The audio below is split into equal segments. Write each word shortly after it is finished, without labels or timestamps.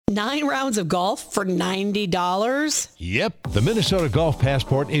9 rounds of golf for $90? Yep, the Minnesota Golf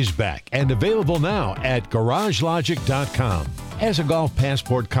Passport is back and available now at GarageLogic.com. As a Golf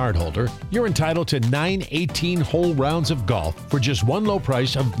Passport cardholder, you're entitled to 9 18-hole rounds of golf for just one low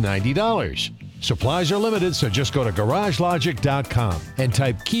price of $90. Supplies are limited, so just go to GarageLogic.com and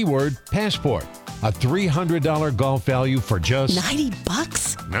type keyword Passport. A $300 golf value for just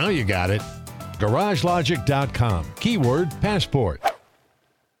 $90? Now you got it. GarageLogic.com, keyword Passport.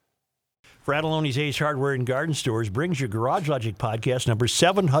 Fratelloni's Ace Hardware and Garden Stores brings you Garage Logic podcast number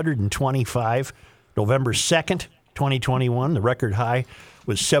 725, November 2nd, 2021. The record high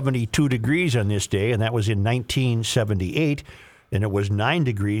was 72 degrees on this day, and that was in 1978. And it was 9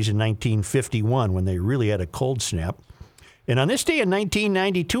 degrees in 1951 when they really had a cold snap. And on this day in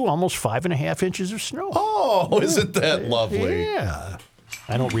 1992, almost 5.5 inches of snow. Oh, isn't that lovely? Yeah.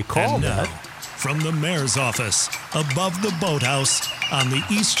 I don't recall And that. from the mayor's office, above the boathouse on the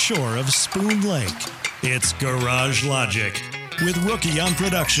east shore of Spoon Lake, it's Garage Logic with Rookie on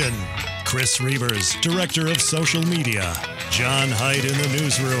production, Chris Reavers, director of social media, John Hyde in the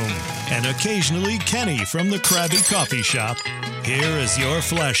newsroom, and occasionally Kenny from the Krabby Coffee Shop. Here is your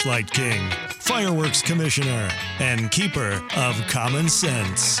flashlight king, fireworks commissioner, and keeper of common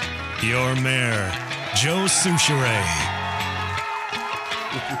sense, your mayor, Joe Souchere.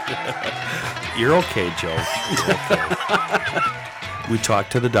 You're okay, Joe. You're okay. We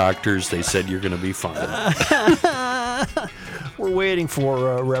talked to the doctors. They said you're going to be fine. We're waiting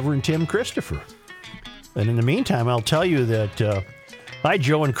for Reverend Tim Christopher. And in the meantime, I'll tell you that hi,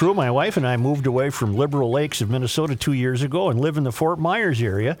 Joe and crew. My wife and I moved away from Liberal Lakes of Minnesota 2 years ago and live in the Fort Myers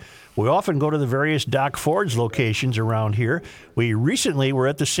area. We often go to the various Doc Ford's locations around here. We recently were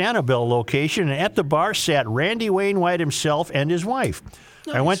at the Sanibel location, and at the bar sat Randy Wainwright himself and his wife.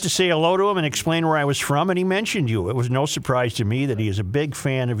 Nice. I went to say hello to him and explain where I was from, and he mentioned you. It was no surprise to me that he is a big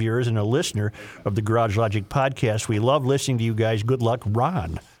fan of yours and a listener of the Garage Logic podcast. We love listening to you guys. Good luck,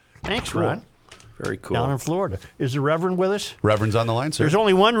 Ron. Thanks, Cool. Ron. Very cool. Down in Florida. Is the Reverend with us? Reverend's on the line, sir. There's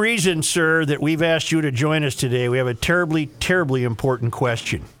only one reason, sir, that we've asked you to join us today. We have a terribly, terribly important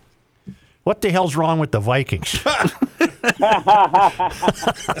question. What the hell's wrong with the Vikings?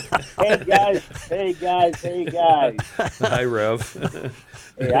 Hey guys. Hi, Rev.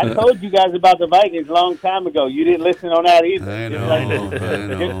 Hey, I told you guys about the Vikings a long time ago. You didn't listen on that either. I Just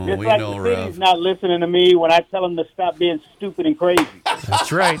know. Just We like know, the Rev. city's not listening to me when I tell them to stop being stupid and crazy.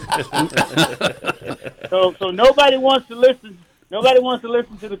 That's right. So nobody wants to listen. Nobody wants to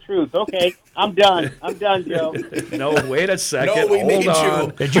listen to the truth. Okay, I'm done. Joe. No, wait a second. No, we Hold need on.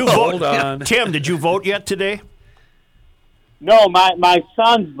 you. Did you Hold vote? on. Tim, did you vote yet today? No, my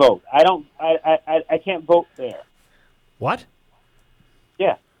sons vote. I can't vote there. What?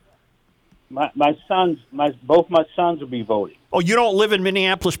 Yeah. My sons, both my sons will be voting. Oh, you don't live in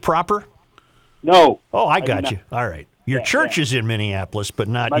Minneapolis proper? No. Oh, I do got not. you. All right. Your church is in Minneapolis, but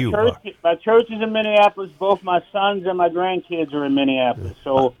not you. My church is in Minneapolis. Both my sons and my grandkids are in Minneapolis.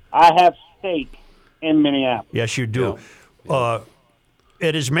 So I have stake in Minneapolis. Yes, you do.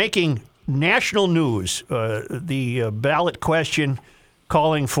 It is making national news. The ballot question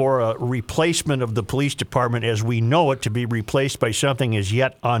calling for a replacement of the police department as we know it to be replaced by something as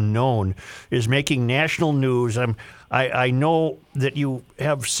yet unknown is making national news. I know that you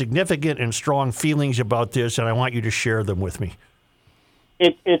have significant and strong feelings about this, and I want you to share them with me.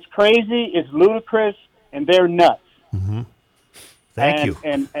 It's crazy, it's ludicrous, and they're nuts. Mm-hmm. Thank you.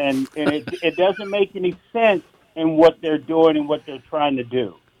 And it doesn't make any sense in what they're doing and what they're trying to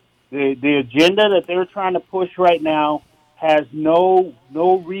do. The agenda that they're trying to push right now has no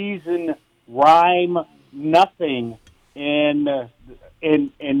reason, rhyme, nothing in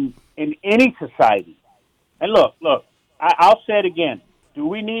any society. And look, I'll say it again. Do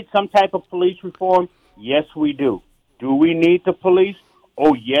we need some type of police reform? Yes, we do. Do we need the police?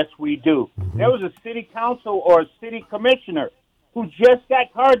 Oh, yes, we do. Mm-hmm. There was a city council or a city commissioner who just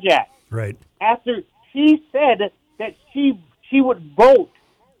got carjacked. Right. After she said that she would vote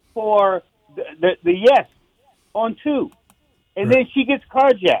for the yes on 2. And then she gets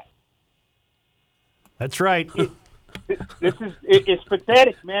carjacked. That's right. It's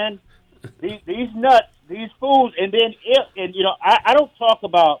pathetic, man. These nuts, these fools, and then I don't talk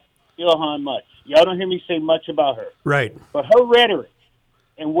about Ilhan much. Y'all don't hear me say much about her. Right. But her rhetoric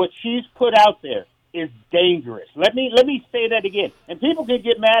and what she's put out there is dangerous. Let me say that again. And people can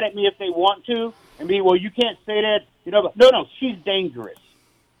get mad at me if they want to and be, well, you can't say that. But no, she's dangerous.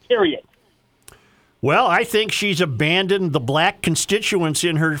 Period. Well, I think she's abandoned the black constituents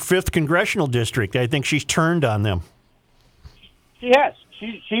in her 5th congressional district. I think she's turned on them. She has.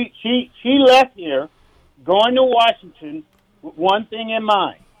 She left here, going to Washington with one thing in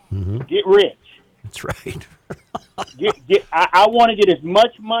mind. get rich. That's right. I want to get as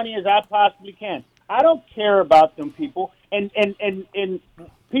much money as I possibly can. I don't care about them people, and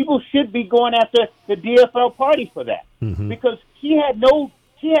people should be going after the DFL party for that because she has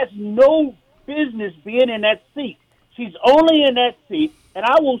no business being in that seat. She's only in that seat, and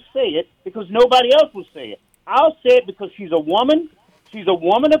I will say it because nobody else will say it. I'll say it because she's a woman. She's a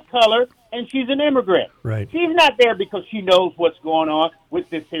woman of color, and she's an immigrant. Right. She's not there because she knows what's going on with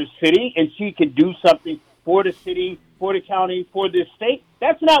this here city, and she can do something for the city, for the county, for this state.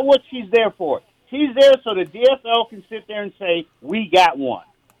 That's not what she's there for. She's there so the DFL can sit there and say, we got one.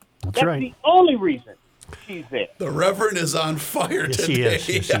 That's right. the only reason she's there. The Reverend is on fire Yes, today. he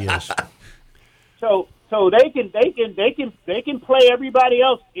is. Yes, he is. So they can play everybody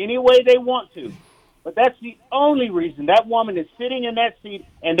else any way they want to. But that's the only reason that woman is sitting in that seat,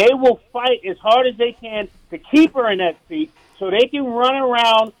 and they will fight as hard as they can to keep her in that seat so they can run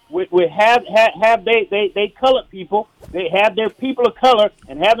around with they colored people, they have their people of color,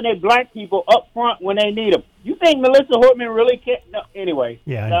 and having their black people up front when they need them. You think Melissa Hortman really can't? No, anyway,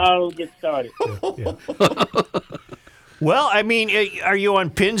 I'll get started. Yeah. Well, I mean, are you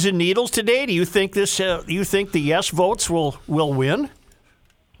on pins and needles today? Do you think this? You think the yes votes will win?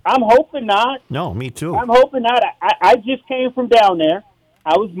 I'm hoping not. No, me too. I'm hoping not. I just came from down there.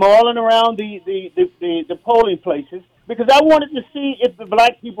 I was mauling around the polling places because I wanted to see if the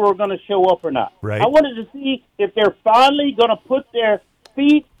black people were going to show up or not. Right. I wanted to see if they're finally going to put their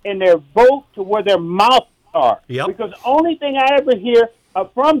feet and their vote to where their mouths are. Yep. Because the only thing I ever hear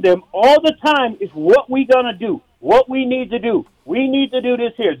from them all the time is what we going to do, what we need to do. We need to do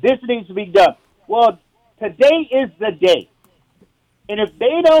this here. This needs to be done. Well, today is the day. And if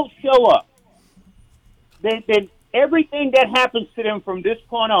they don't show up, then everything that happens to them from this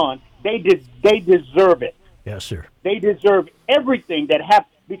point on, they deserve it. Yes, sir. They deserve everything that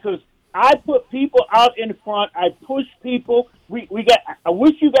happens because I put people out in front. I push people. I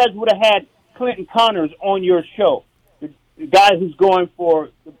wish you guys would have had Clinton Connors on your show, the guy who's going for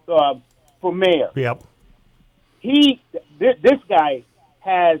mayor. Yep. This guy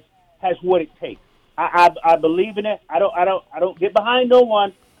has what it takes. I believe in it. I don't get behind no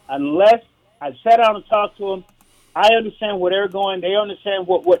one unless I sat down and talked to them. I understand where they're going. They understand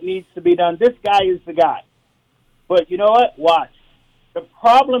what needs to be done. This guy is the guy. But you know what? Watch. The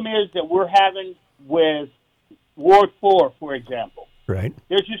problem is that we're having with Ward 4, for example. Right.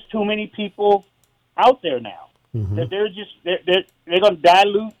 There's just too many people out there now. That they're going to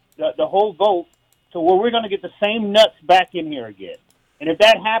dilute the whole vote to where we're going to get the same nuts back in here again. And if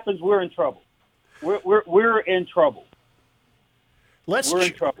that happens, we're in trouble. We're in trouble. We're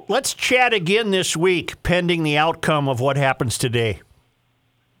in trouble. Let's chat again this week, pending the outcome of what happens today.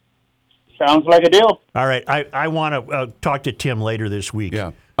 Sounds like a deal. All right. I want to talk to Tim later this week.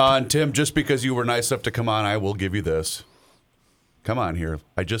 Yeah. And Tim, just because you were nice enough to come on, I will give you this. Come on here.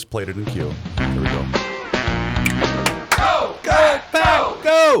 I just played it in cue. Here we go. Go, Pack,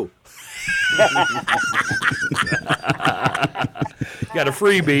 go! Got a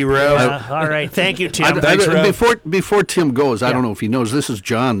freebie, Rev. All right. Thank you, Tim. Before Tim goes, I don't know if he knows, this is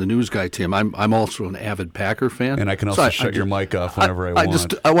John, the news guy, Tim. I'm also an avid Packer fan. And I can also shut your mic off whenever I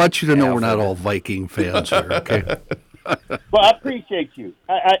want. I want you to know we're not all Viking fans here, okay? Well, I appreciate you.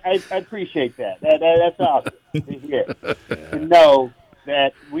 I appreciate that. That's awesome to hear. To know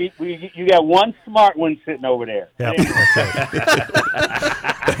that you got one smart one sitting over there. Yep.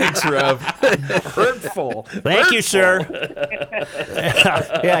 Thanks, Rev. Hurtful. Thank you, sir.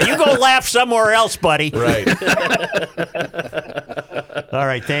 Yeah, you go laugh somewhere else, buddy. Right. All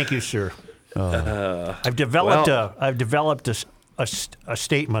right. Thank you, sir. I've developed a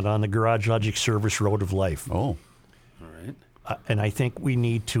statement on the Garage Logic Service Road of Life. Oh. And I think I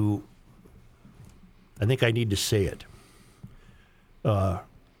need to say it.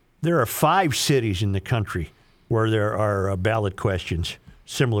 There are 5 cities in the country where there are ballot questions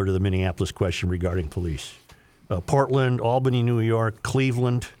similar to the Minneapolis question regarding police. Portland, Albany, New York,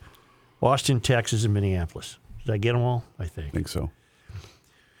 Cleveland, Austin, Texas, and Minneapolis. Did I get them all? I think. I think so.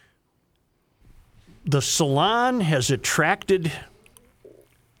 The salon is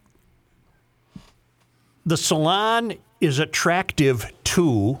attractive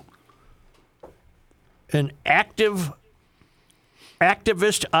to an activist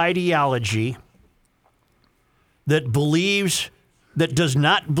ideology that does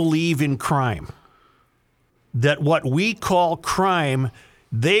not believe in crime. That what we call crime,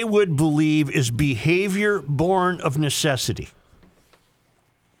 they would believe is behavior born of necessity.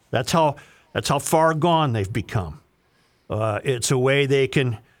 That's how far gone they've become. It's a way they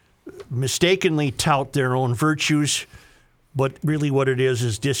can mistakenly tout their own virtues But really what it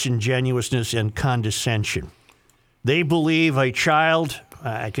is disingenuousness and condescension. They believe a child,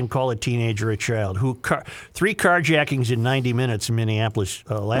 I can call a teenager a child, who 3 carjackings in 90 minutes in Minneapolis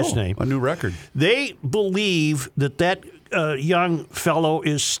last night. A new record. They believe that young fellow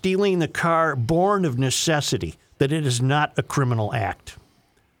is stealing the car born of necessity, that it is not a criminal act.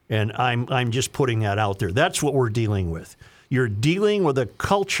 And I'm just putting that out there. That's what we're dealing with. You're dealing with a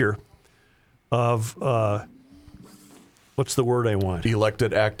culture of, what's the word I want?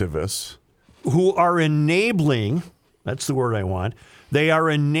 Elected activists. Who are enabling, that's the word I want, they are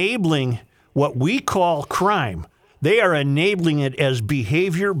enabling what we call crime. They are enabling it as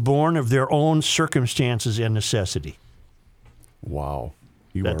behavior born of their own circumstances and necessity. Wow.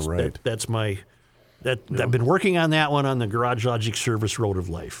 You are right. I've been working on that one on the Garage Logic Service Road of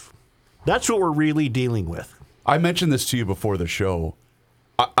Life. That's what we're really dealing with. I mentioned this to you before the show.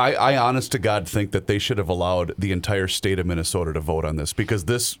 I honest to God think that they should have allowed the entire state of Minnesota to vote on this, because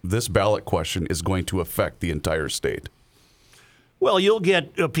this ballot question is going to affect the entire state. Well, you'll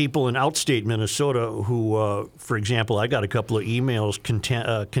get people in outstate Minnesota who, for example, I got a couple of emails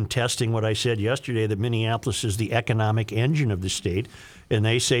contesting what I said yesterday, that Minneapolis is the economic engine of the state. And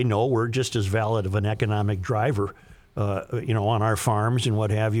they say, no, we're just as valid of an economic driver, on our farms and what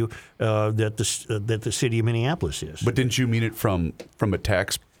have you, that the city of Minneapolis is. But didn't you mean it from a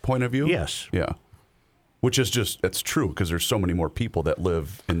tax point of view? Yes. Yeah. Which is that's true, because there's so many more people that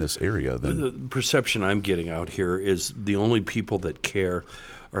live in this area than the perception I'm getting out here is the only people that care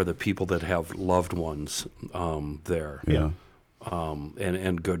are the people that have loved ones there. Yeah.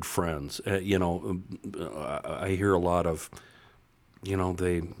 And good friends. I hear a lot of,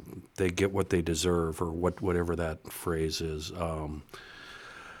 they get what they deserve, or whatever that phrase is.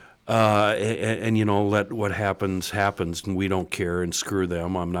 Let what happens, and we don't care, and screw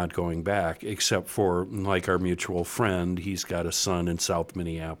them, I'm not going back, except for, like, our mutual friend. He's got a son in South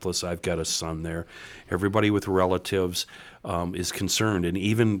Minneapolis. I've got a son there. Everybody with relatives is concerned, and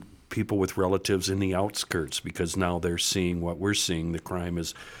even people with relatives in the outskirts, because now they're seeing what we're seeing. The crime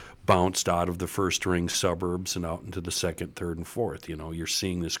is bounced out of the first ring suburbs and out into the second, third, and fourth. You're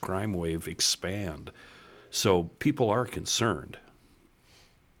seeing this crime wave expand. So people are concerned.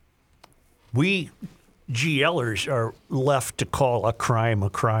 We GLers are left to call a crime a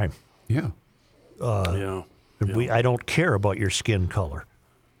crime. Yeah. I don't care about your skin color.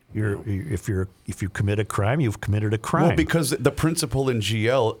 If you commit a crime, you've committed a crime. Well, because the principle in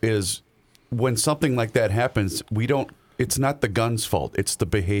GL is when something like that happens, it's not the gun's fault. It's the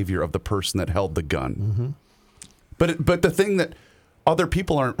behavior of the person that held the gun. Mm-hmm. But the thing that other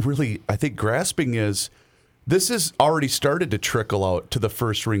people aren't really, I think, grasping is, this has already started to trickle out to the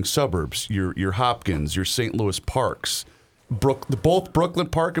first ring suburbs. Your Hopkins, your St. Louis Parks, both Brooklyn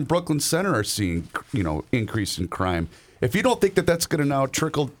Park and Brooklyn Center are seeing increase in crime. If you don't think that that's going to now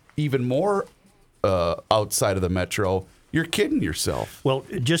trickle even more outside of the metro, you're kidding yourself. Well,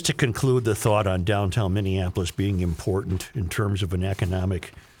 just to conclude the thought on downtown Minneapolis being important in terms of an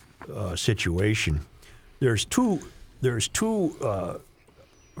economic situation, there's two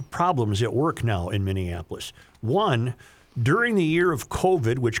problems at work now in Minneapolis. One, during the year of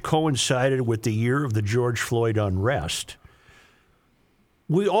COVID, which coincided with the year of the George Floyd unrest,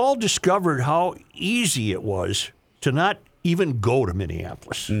 we all discovered how easy it was to not even go to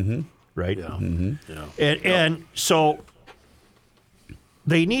Minneapolis, right? Yeah. Mm-hmm. Yeah. And so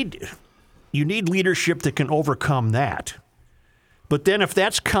you need leadership that can overcome that. But then if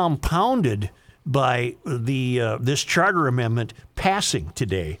that's compounded by this charter amendment passing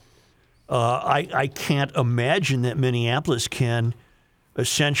today, I can't imagine that Minneapolis can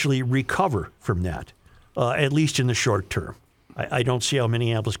essentially recover from that, at least in the short term. I don't see how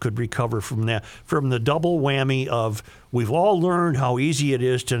Minneapolis could recover from that, from the double whammy of we've all learned how easy it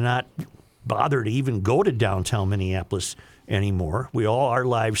is to not bother to even go to downtown Minneapolis anymore. Our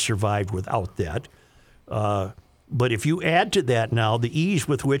lives survived without that. But if you add to that now the ease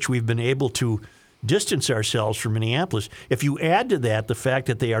with which we've been able to distance ourselves from Minneapolis, if you add to that the fact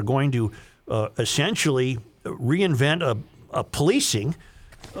that they are going to essentially reinvent a policing,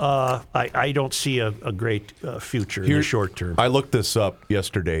 I don't see a great future in the short term. I looked this up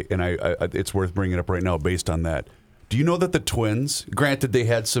yesterday, and it's worth bringing up right now based on that. Do you know that the Twins, granted they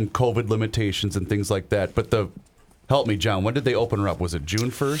had some COVID limitations and things like that, but help me, John, when did they open her up? Was it June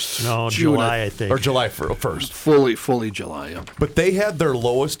 1st? No, June, July, I think. Or July 1st. Fully July, yeah. But they had their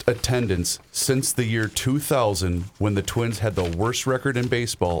lowest attendance since the year 2000, when the Twins had the worst record in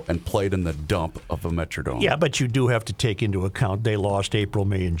baseball and played in the dump of a Metrodome. Yeah, but you do have to take into account they lost April,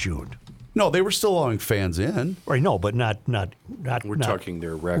 May, and June. No, they were still allowing fans in. Right, no, but not. We're talking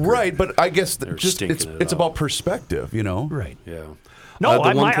their record. Right, but I guess They're just stinking it's it about up. perspective, you know? Right. Yeah. No,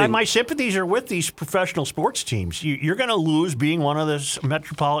 The one thing- my sympathies are with these professional sports teams. You're going to lose being one of the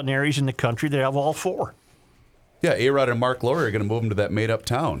metropolitan areas in the country that have all four. Yeah, A-Rod and Mark Lawyer are going to move them to that made-up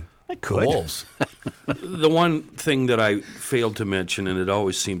town. They The could. Wolves. The one thing that I failed to mention, and it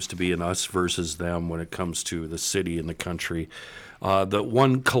always seems to be an us versus them when it comes to the city and the country, the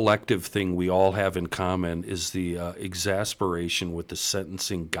one collective thing we all have in common is the exasperation with the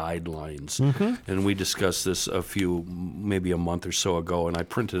sentencing guidelines. And we discussed this maybe a month or so ago, and I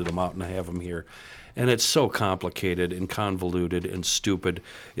printed them out and I have them here. And it's so complicated and convoluted and stupid.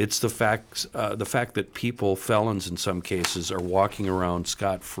 It's the fact that people, felons in some cases, are walking around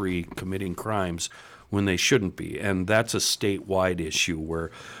scot-free committing crimes when they shouldn't be. And that's a statewide issue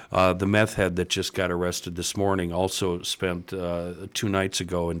where the meth head that just got arrested this morning also spent 2 nights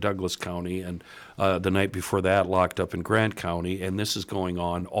ago in Douglas County and the night before that locked up in Grant County. And this is going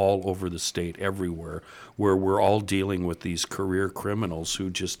on all over the state, everywhere, where we're all dealing with these career criminals who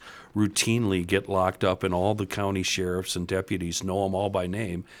just routinely get locked up, and all the county sheriffs and deputies know them all by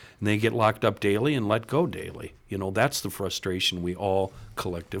name, and they get locked up daily and let go daily. You know, that's the frustration we all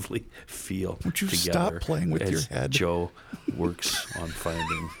collectively feel Would you together. stop playing with as your head? Joe works on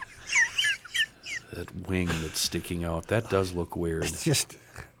finding that wing that's sticking out. That does look weird. It's just,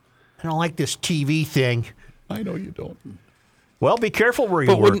 I don't like this TV thing. I know you don't. Well, be careful where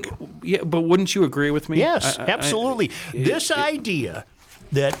you work. But wouldn't you agree with me? Yes, absolutely. This idea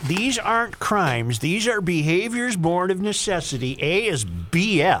that these aren't crimes, these are behaviors born of necessity, A, is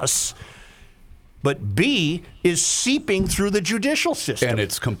BS, but B, is seeping through the judicial system. And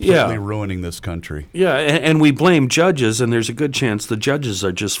it's completely ruining this country. Yeah, and we blame judges, and there's a good chance the judges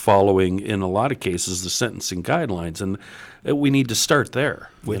are just following, in a lot of cases, the sentencing guidelines, and we need to start there.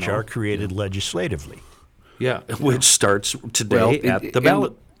 which are created legislatively. Yeah, which starts today at the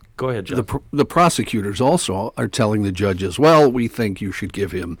ballot. Go ahead, John. The prosecutors also are telling the judges, well, we think you should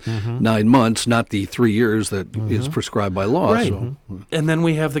give him 9 months, not the 3 years that is prescribed by law. Right. So. And then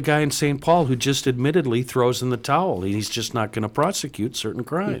we have the guy in St. Paul who just admittedly throws in the towel. He's just not going to prosecute certain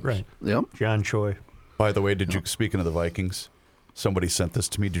crimes. Right. Yep. John Choi. By the way, speaking of the Vikings, somebody sent this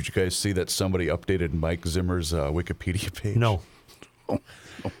to me. Did you guys see that somebody updated Mike Zimmer's Wikipedia page? No.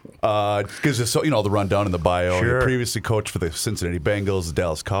 Because the rundown in the bio. Sure. He previously coached for the Cincinnati Bengals, the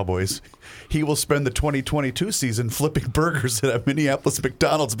Dallas Cowboys. He will spend the 2022 season flipping burgers at a Minneapolis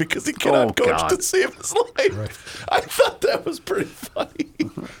McDonald's because he cannot coach to save his life. Right. I thought that was pretty funny.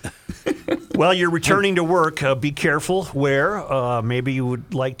 Well, you're returning to work. Be careful where. Maybe you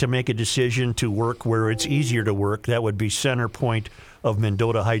would like to make a decision to work where it's easier to work. That would be Center Point of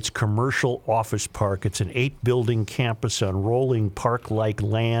Mendota Heights Commercial Office Park. It's an 8-building campus on rolling park-like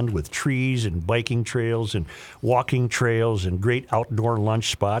land with trees and biking trails and walking trails and great outdoor lunch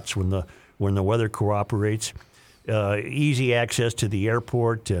spots when the weather cooperates. Easy access to the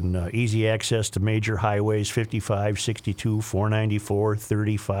airport and easy access to major highways, 55, 62, 494,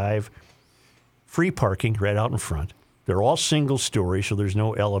 35. Free parking right out in front. They're all single story, so there's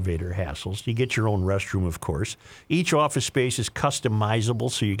no elevator hassles. You get your own restroom, of course. Each office space is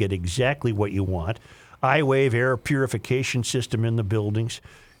customizable, so you get exactly what you want. iWave air purification system in the buildings.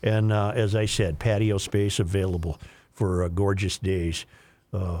 And as I said, patio space available for gorgeous days,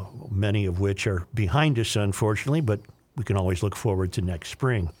 many of which are behind us, unfortunately, but we can always look forward to next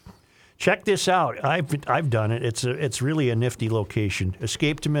spring. Check this out. I've done it. It's really a nifty location.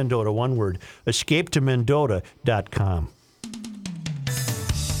 Escape to Mendota, one word. EscapeToMendota.com.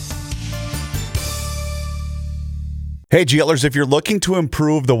 Hey, GLers, if you're looking to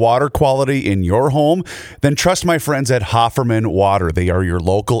improve the water quality in your home, then trust my friends at Hofferman Water. They are your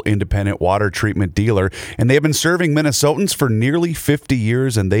local independent water treatment dealer, and they've been serving Minnesotans for nearly 50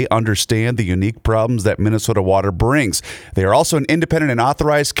 years, and they understand the unique problems that Minnesota water brings. They are also an independent and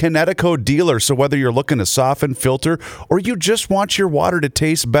authorized Connecticut dealer, so whether you're looking to soften, filter, or you just want your water to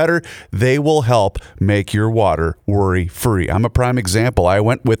taste better, they will help make your water worry-free. I'm a prime example. I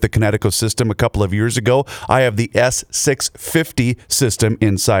went with the Connecticut system a couple of years ago. I have the S650 system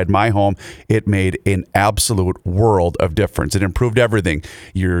inside my home. It made an absolute world of difference. It improved everything.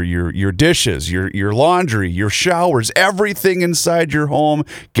 Your dishes, your laundry, your showers, everything inside your home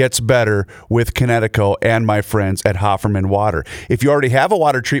gets better with Connecticut and my friends at Hofferman Water. If you already have a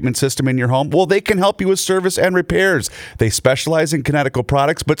water treatment system in your home, well, they can help you with service and repairs. They specialize in Connecticut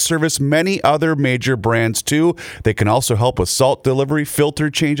products, but service many other major brands too. They can also help with salt delivery,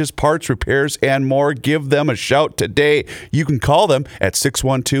 filter changes, parts, repairs, and more. Give them a shout today. today. You can call them at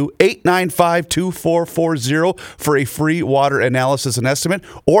 612-895-2440 for a free water analysis and estimate,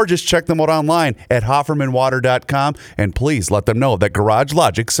 or just check them out online at HoffermanWater.com, and please let them know that Garage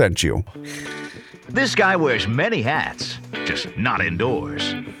Logic sent you. This guy wears many hats, just not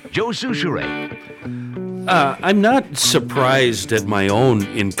indoors. Joe Souchere. I'm not surprised at my own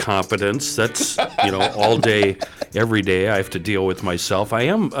incompetence. That's, all day, every day I have to deal with myself. I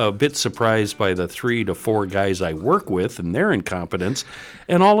am a bit surprised by the 3 to 4 guys I work with and their incompetence,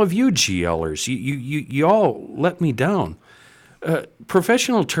 and all of you GLers. You all let me down.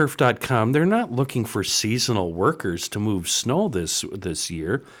 ProfessionalTurf.com, they're not looking for seasonal workers to move snow this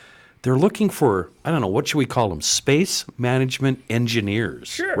year. They're looking for, I don't know, what should we call them? Space management engineers.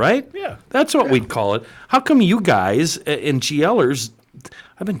 Sure. Right? Yeah. That's what we'd call it. How come you guys and GLers,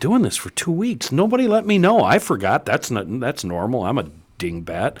 I've been doing this for 2 weeks. Nobody let me know. I forgot. That's normal. I'm a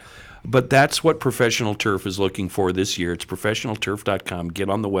dingbat. But that's what Professional Turf is looking for this year. It's professionalturf.com. Get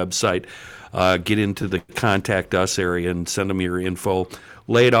on the website, get into the Contact Us area and send them your info.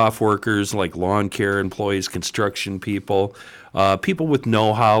 Laid off workers like lawn care employees, construction people, people with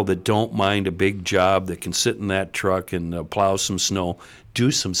know-how that don't mind a big job, that can sit in that truck and plow some snow,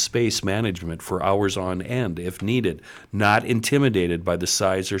 do some space management for hours on end if needed, not intimidated by the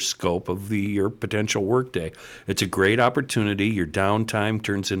size or scope of your potential workday. It's a great opportunity. Your downtime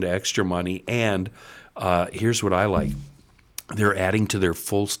turns into extra money, and here's what I like. They're adding to their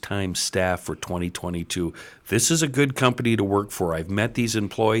full-time staff for 2022. This is a good company to work for. I've met these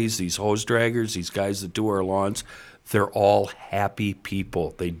employees, these hose draggers, these guys that do our lawns. They're all happy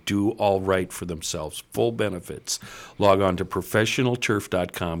people. They do all right for themselves. Full benefits. Log on to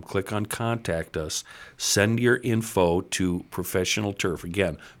professionalturf.com. Click on Contact Us. Send your info to Professional Turf.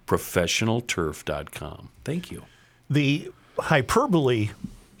 Again, professionalturf.com. Thank you. The hyperbole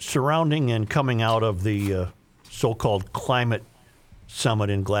surrounding and coming out of the so-called climate summit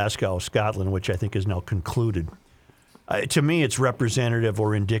in Glasgow, Scotland, which I think is now concluded. To me, it's representative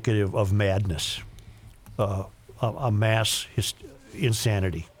or indicative of madness, a mass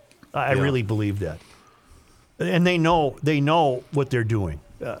insanity. I really believe that. And they know what they're doing.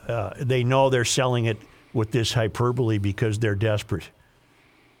 They know they're selling it with this hyperbole because they're desperate.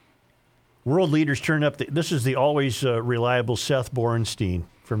 World leaders turned up. This is the always reliable Seth Borenstein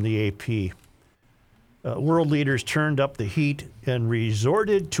from the AP. World leaders turned up the heat and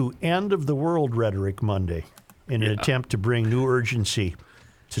resorted to end-of-the-world rhetoric Monday in an attempt to bring new urgency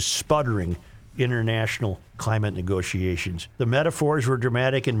to sputtering international climate negotiations. The metaphors were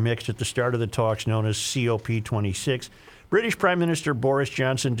dramatic and mixed at the start of the talks known as COP26. British Prime Minister Boris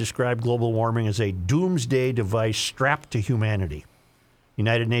Johnson described global warming as a doomsday device strapped to humanity.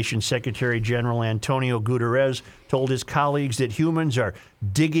 United Nations Secretary General Antonio Guterres told his colleagues that humans are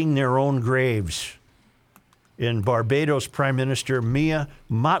digging their own graves. In Barbados, Prime Minister Mia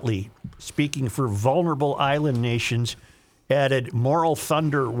Mottley, speaking for vulnerable island nations, added moral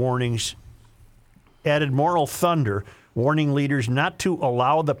thunder, warning leaders not to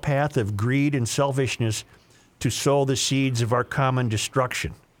allow the path of greed and selfishness to sow the seeds of our common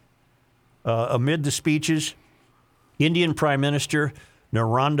destruction. Amid the speeches, Indian Prime Minister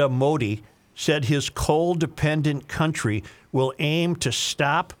Narendra Modi said his coal-dependent country will aim to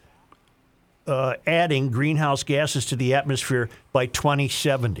stop adding greenhouse gases to the atmosphere by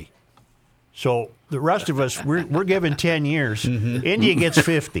 2070. So the rest of us, we're given 10 years. India gets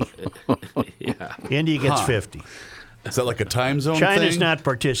 50. India gets 50. Is that like a time zone China's thing? not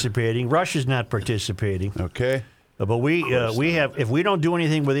participating. Russia's not participating. Okay. But we have, if we don't do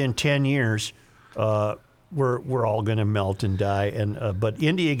anything within 10 years, we're all going to melt and die. And but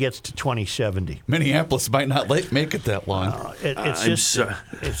India gets to 2070. Minneapolis might not make it that long. It's just.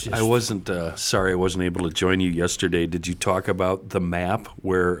 I wasn't sorry I wasn't able to join you yesterday. Did you talk about the map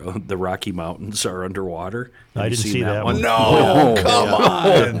where the Rocky Mountains are underwater? I didn't see that one. No, come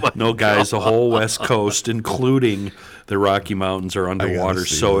on. No, guys, the whole West Coast, including the Rocky Mountains, are underwater.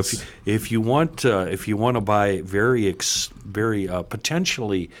 So if you want to buy very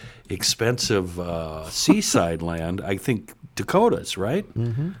potentially expensive seaside land, I think Dakotas, right?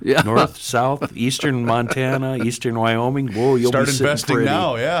 Mm-hmm. Yeah. North, south, eastern Montana, eastern Wyoming. Whoa, you'll Start be sitting investing pretty.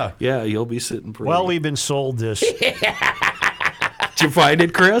 now, yeah. Yeah, you'll be sitting pretty. Well, we've been sold this. Did you find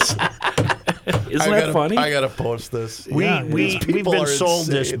it, Chris? Isn't that funny? I gotta post this. We've been sold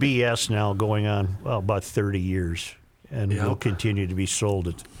this BS now going on about 30 years, and we'll continue to be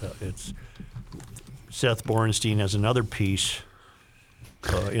sold. It's Seth Borenstein has another piece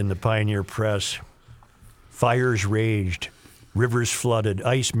in the Pioneer Press. Fires raged, rivers flooded,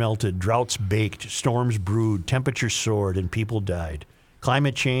 ice melted, droughts baked, storms brewed, temperatures soared, and people died.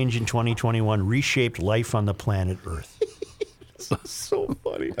 Climate change in 2021 reshaped life on the planet Earth. So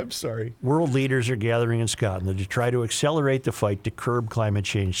funny. I'm sorry. World leaders are gathering in Scotland to try to accelerate the fight to curb climate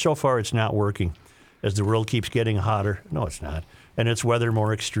change. So far, it's not working as the world keeps getting hotter. No, it's not. And its weather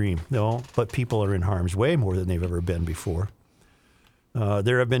more extreme. No, but people are in harm's way more than they've ever been before.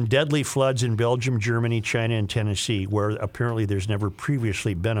 There have been deadly floods in Belgium, Germany, China, and Tennessee, where apparently there's never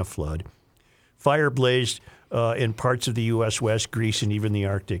previously been a flood. Fire blazed in parts of the U.S. West, Greece, and even the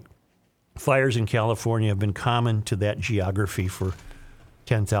Arctic. Fires in California have been common to that geography for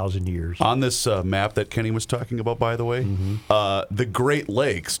 10,000 years. On this map that Kenny was talking about, by the way, the Great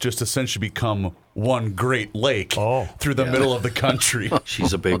Lakes just essentially become one Great Lake through the middle of the country.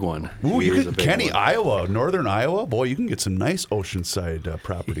 She's a big one. Ooh, Kenny, Iowa, northern Iowa, boy, you can get some nice oceanside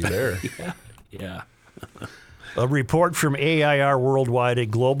property there. Yeah. A report from AIR Worldwide, a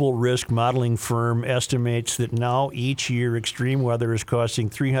global risk modeling firm, estimates that now each year extreme weather is costing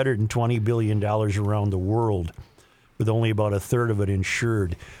 $320 billion around the world, with only about a third of it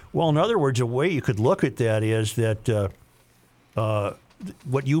insured. Well, in other words, a way you could look at that is that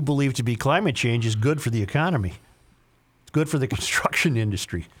what you believe to be climate change is good for the economy. It's good for the construction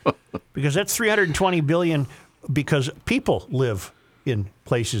industry because that's $320 billion because people live in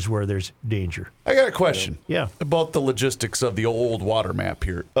places where there's danger. I got a question. Yeah. About the logistics of the old water map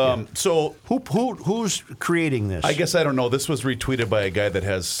here. So who's creating this? I guess I don't know. This was retweeted by a guy that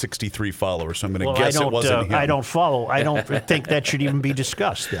has 63 followers, so I'm going to guess it wasn't him. I don't follow. I don't think that should even be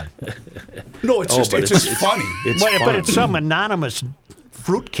discussed then. No, it's just funny. But it's some anonymous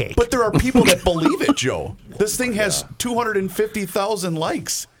fruitcake. But there are people that believe it, Joe. This thing has 250,000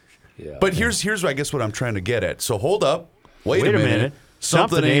 likes. Yeah. But here's I guess what I'm trying to get at. So hold up. Wait a minute.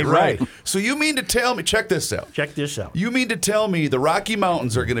 Something ain't right. So you mean to tell me, check this out. Check this out. You mean to tell me the Rocky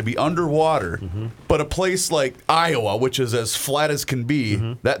Mountains are going to be underwater, but a place like Iowa, which is as flat as can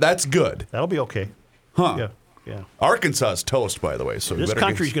be, that's good. That'll be okay. Huh. Yeah. Arkansas is toast, by the way. So this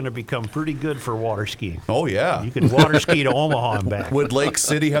country's going to become pretty good for water skiing. Oh, yeah. You can water ski to Omaha and back. Would Lake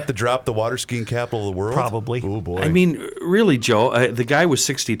City have to drop the water skiing capital of the world? Probably. Oh, boy. I mean, really, Joe, the guy with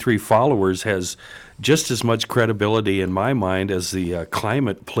 63 followers has just as much credibility in my mind as the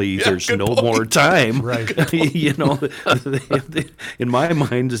climate plea. Yeah, There's no point. more time. Right. You know, in my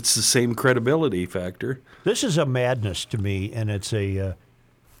mind, it's the same credibility factor. This is a madness to me, and it's a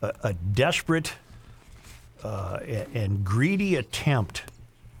desperate and greedy attempt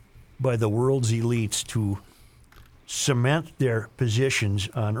by the world's elites to cement their positions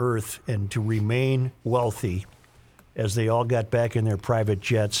on Earth and to remain wealthy as they all got back in their private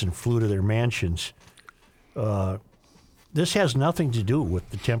jets and flew to their mansions. This has nothing to do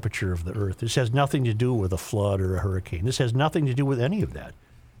with the temperature of the Earth. This has nothing to do with a flood or a hurricane. This has nothing to do with any of that.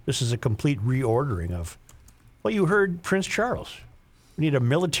 This is a complete reordering of, well, you heard Prince Charles. We need a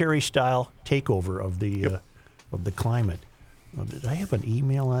military-style takeover of the climate. Did I have an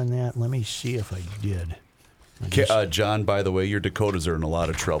email on that? Let me see if I did. John, by the way, your Dakotas are in a lot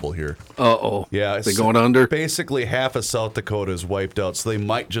of trouble here. Uh-oh. Yeah. They going under? Basically, half of South Dakota is wiped out, so they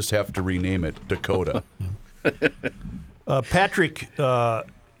might just have to rename it Dakota. Patrick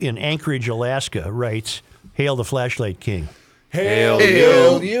in Anchorage, Alaska, writes, "Hail the Flashlight King.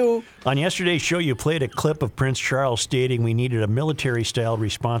 Hail you. On yesterday's show, you played a clip of Prince Charles stating we needed a military-style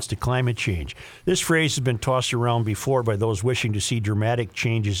response to climate change. This phrase has been tossed around before by those wishing to see dramatic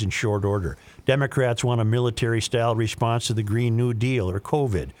changes in short order. Democrats want a military-style response to the Green New Deal or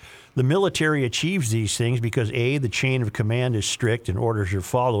COVID. The military achieves these things because, A, the chain of command is strict and orders are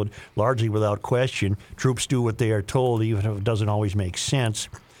followed, largely without question. Troops do what they are told, even if it doesn't always make sense.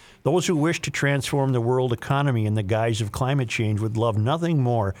 Those who wish to transform the world economy in the guise of climate change would love nothing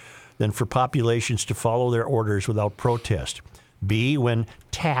more than for populations to follow their orders without protest. B, when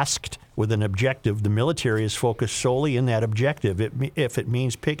tasked with an objective, the military is focused solely in that objective. If it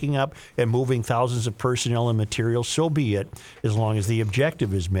means picking up and moving thousands of personnel and materials, so be it, as long as the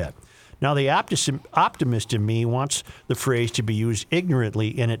objective is met. Now, the optimist in me wants the phrase to be used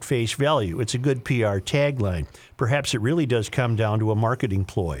ignorantly and at face value. It's a good PR tagline. Perhaps it really does come down to a marketing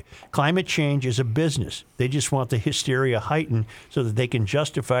ploy. Climate change is a business. They just want the hysteria heightened so that they can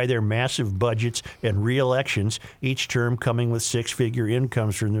justify their massive budgets and re-elections, each term coming with six-figure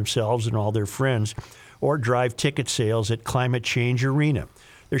incomes for themselves and all their friends, or drive ticket sales at Climate Change Arena.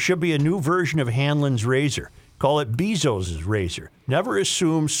 There should be a new version of Hanlon's razor. Call it Bezos' razor. Never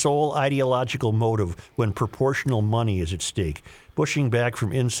assume sole ideological motive when proportional money is at stake. Pushing back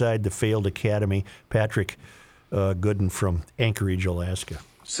from inside the failed academy, Patrick Gooden from Anchorage, Alaska.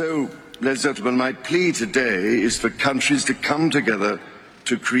 So, ladies and gentlemen, my plea today is for countries to come together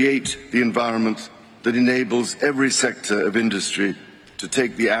to create the environment that enables every sector of industry to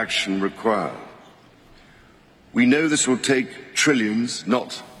take the action required. We know this will take trillions,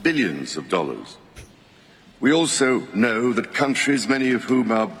 not billions of dollars. We also know that countries, many of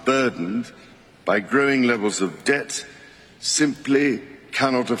whom are burdened by growing levels of debt, simply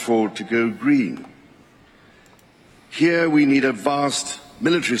cannot afford to go green. Here we need a vast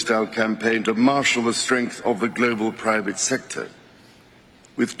military-style campaign to marshal the strength of the global private sector.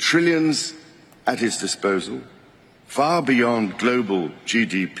 With trillions at its disposal, far beyond global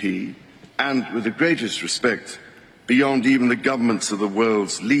GDP, and with the greatest respect, beyond even the governments of the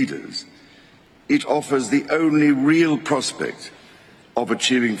world's leaders, it offers the only real prospect of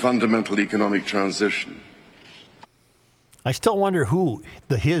achieving fundamental economic transition. I still wonder who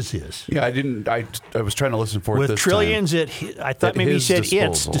the his is. Yeah, I was trying to listen for it with this trillions time. I thought At maybe he his said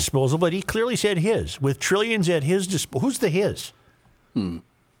disposal. its disposal, but he clearly said his. With trillions at his disposal. Who's the his?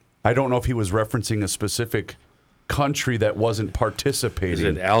 I don't know if he was referencing a specific country that wasn't participating.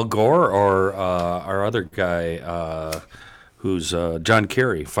 Is it Al Gore or our other guy who's John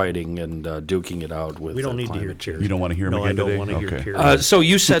Kerry fighting and duking it out with We don't need to hear climate change? You don't want to hear him No, again I don't today? want to hear Okay. Kerry. So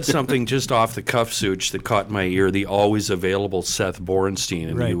you said something just off the cuff, Such, that caught my ear, the always available Seth Borenstein,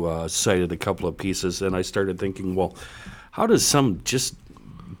 and Right. you cited a couple of pieces, and I started thinking, well, how does some just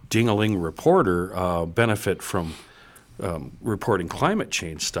ding-a-ling reporter benefit from reporting climate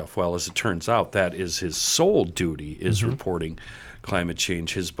change stuff? Well, as it turns out, that is his sole duty, is reporting climate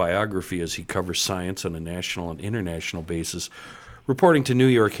change. His biography, as he covers science on a national and international basis, reporting to New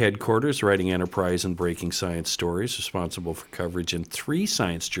York headquarters, writing enterprise and breaking science stories, responsible for coverage in 3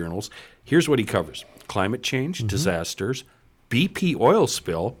 science journals. Here's what he covers: climate change, disasters, BP oil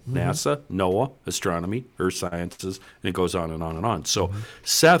spill, NASA, NOAA, astronomy, earth sciences, and it goes on and on and on. So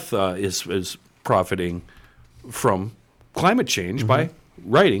Seth is profiting from climate change by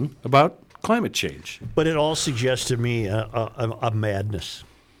writing about climate change. But it all suggests to me a madness,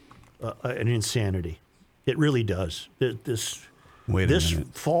 an insanity. It really does. This Wait a this minute.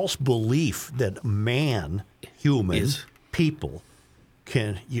 false belief that man, humans, people,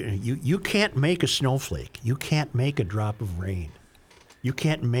 can you can't make a snowflake. You can't make a drop of rain. You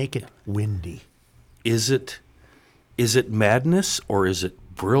can't make it windy. Is it madness or is it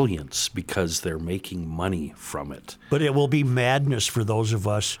brilliance because they're making money from it? But it will be madness for those of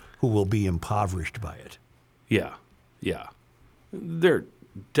us who will be impoverished by it. Yeah. They're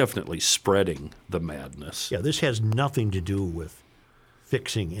definitely spreading the madness. Yeah, this has nothing to do with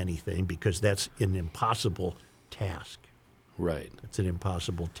fixing anything because that's an impossible task. Right. It's an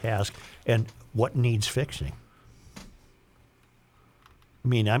impossible task. And what needs fixing? I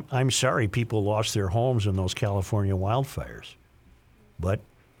mean, I'm sorry people lost their homes in those California wildfires, but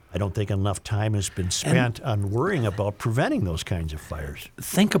I don't think enough time has been spent on worrying about preventing those kinds of fires.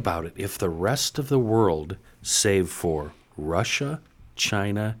 Think about it. If the rest of the world, save for Russia,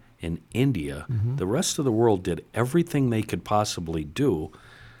 China, and India, the rest of the world did everything they could possibly do,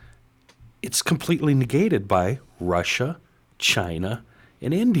 it's completely negated by Russia, China,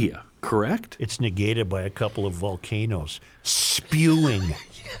 and India, correct? It's negated by a couple of volcanoes spewing.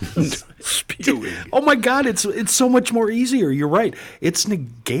 Spewing. Oh my God, it's so much more easier. You're right. It's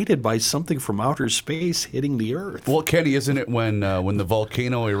negated by something from outer space hitting the Earth. Well, Kenny, isn't it when the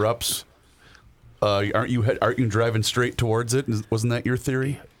volcano erupts? Aren't you driving straight towards it? Wasn't that your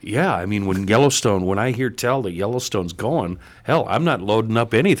theory? Yeah, I mean, when I hear tell that Yellowstone's going, hell, I'm not loading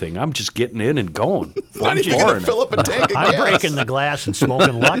up anything. I'm just getting in and going. Why did you gonna fill up a tank of I'm gas? breaking the glass and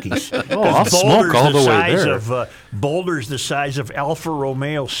smoking Luckies. Oh, I'll smoke all the way there. Boulders the size of Alfa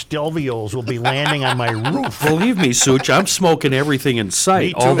Romeo Stelvios will be landing on my roof. Believe me, Such, I'm smoking everything in sight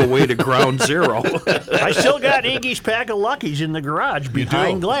Me too. all the way to ground zero. I still got Iggy's pack of Luckies in the garage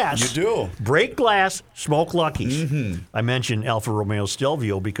behind glass. You do. Break glass, smoke Luckies. I mentioned Alfa Romeo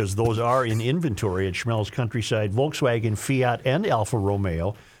Stelvio because those are in inventory at Schmelz Countryside, Volkswagen, Fiat, and Alfa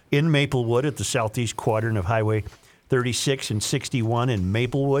Romeo in Maplewood at the southeast quadrant of Highway 36 and 61 in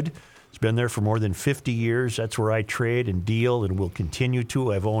Maplewood. It's been there for more than 50 years. That's where I trade and deal and will continue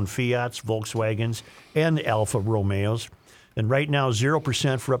to. I've owned Fiats, Volkswagens, and Alfa Romeos. And right now,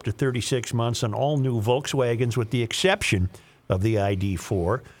 0% for up to 36 months on all new Volkswagens with the exception of the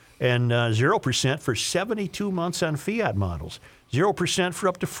ID4. And 0% for 72 months on Fiat models. 0% for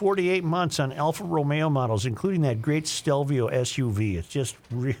up to 48 months on Alfa Romeo models, including that great Stelvio SUV. It's just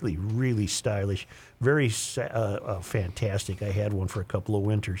really, really stylish. Very fantastic. I had one for a couple of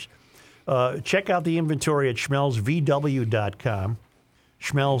winters. Check out the inventory at SchmelzVW.com,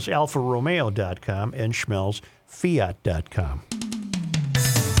 SchmelzAlfaRomeo.com, and SchmelzFiat.com.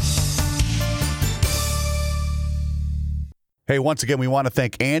 Hey, once again, we want to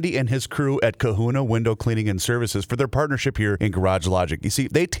thank Andy and his crew at Kahuna Window Cleaning and Services for their partnership here in Garage Logic. You see,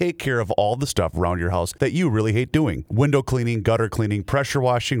 they take care of all the stuff around your house that you really hate doing. Window cleaning, gutter cleaning, pressure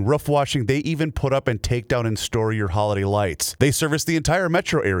washing, roof washing. They even put up and take down and store your holiday lights. They service the entire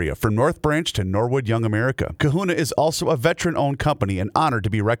metro area from North Branch to Norwood Young America. Kahuna is also a veteran-owned company and honored to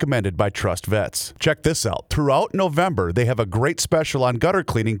be recommended by Trust Vets. Check this out. Throughout November, they have a great special on gutter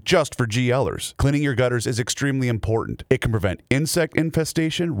cleaning just for GLers. Cleaning your gutters is extremely important. It can prevent insect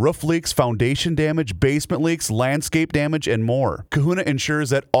infestation, roof leaks, foundation damage, basement leaks, landscape damage, and more. Kahuna ensures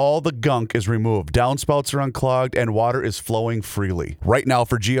that all the gunk is removed, downspouts are unclogged, and water is flowing freely. Right now,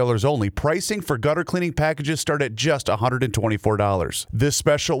 for GLers only, pricing for gutter cleaning packages start at just $124. This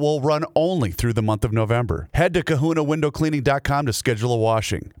special will run only through the month of November. Head to KahunaWindowCleaning.com to schedule a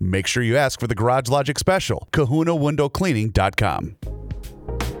washing. Make sure you ask for the Garage Logic special. KahunaWindowCleaning.com.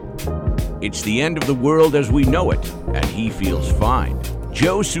 It's the end of the world as we know it, and he feels fine.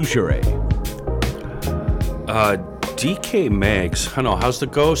 Joe Souchere. DK Mags. I don't know. How's the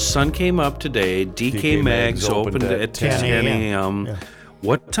go? Sun came up today. DK Mags opened at 10 a.m. Yeah.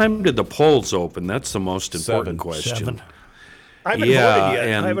 What time did the polls open? That's the most important question. 7. I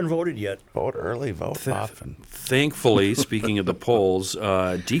haven't voted yet. Vote early, vote often. Thankfully, speaking of the polls,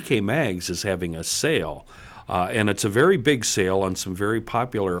 DK Mags is having a sale. And it's a very big sale on some very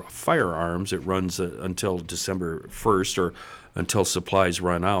popular firearms. It runs until December 1st or until supplies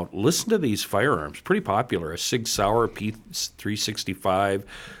run out. Listen to these firearms. Pretty popular. A Sig Sauer P365,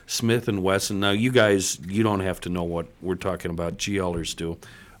 Smith & Wesson. Now, you guys, you don't have to know what we're talking about. GLers do.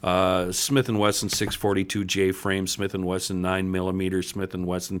 Smith & Wesson 642 J frame, Smith & Wesson 9mm, Smith &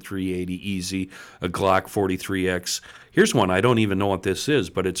 Wesson 380 Easy, a Glock 43X. Here's one. I don't even know what this is,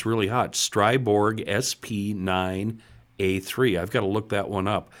 but it's really hot. Stryborg SP9A3. I've got to look that one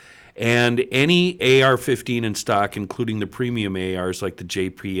up. And any AR-15 in stock, including the premium ARs like the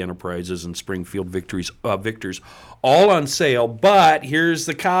JP Enterprises and Springfield Victors, all on sale. But here's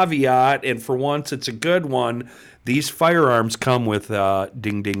the caveat, and for once it's a good one. These firearms come with,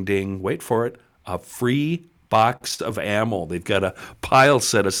 ding, ding, ding, wait for it, a free box of ammo. They've got a pile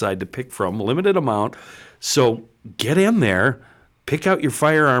set aside to pick from, limited amount. So get in there, pick out your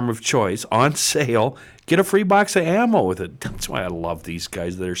firearm of choice, on sale, get a free box of ammo with it. That's why I love these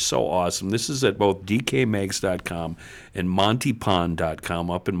guys. They're so awesome. This is at both dkmags.com and montypond.com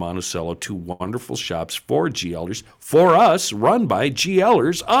up in Monticello, 2 wonderful shops for GLers, for us, run by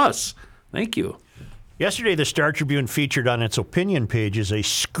GLers, us. Thank you. Yesterday, the Star Tribune featured on its opinion pages a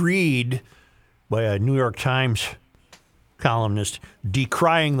screed by a New York Times columnist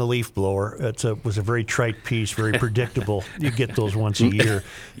decrying the leaf blower. It was a very trite piece, very predictable. You get those once a year.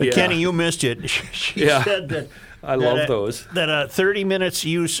 But Kenny, you missed it. She said that I love those. That 30 minutes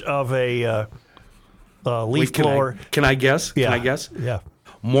use of a leaf blower. Can I guess? Yeah. Can I guess? Yeah.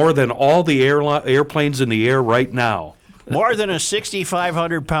 More than all the airplanes in the air right now. More than a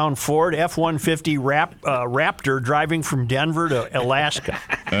 6,500-pound Ford F-150 Raptor driving from Denver to Alaska.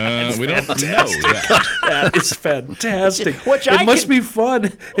 We don't know that. That is fantastic. It must be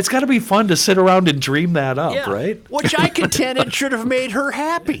fun. It's got to be fun to sit around and dream that up, right? Which I contended should have made her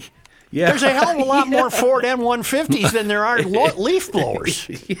happy. Yeah. There's a hell of a lot more Ford M150s than there are leaf blowers.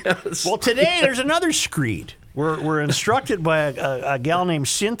 Yes. Well, today there's another screed. We're instructed by a gal named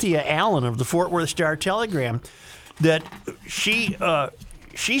Cynthia Allen of the Fort Worth Star-Telegram that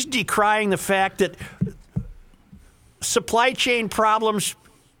she's decrying the fact that supply chain problems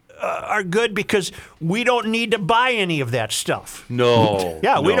are good because we don't need to buy any of that stuff. No.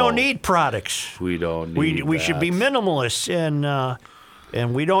 We don't need products. We don't need We should be minimalists,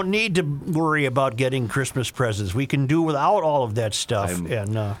 and we don't need to worry about getting Christmas presents. We can do without all of that stuff.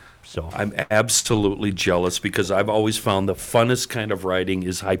 I'm absolutely jealous because I've always found the funnest kind of writing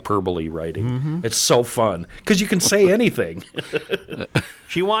is hyperbole writing. Mm-hmm. It's so fun because you can say anything.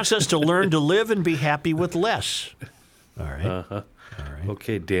 She wants us to learn to live and be happy with less. All right. Uh-huh. All right.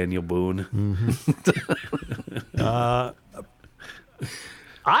 Okay, Daniel Boone. Mm-hmm.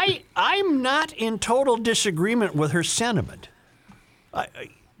 I'm not in total disagreement with her sentiment.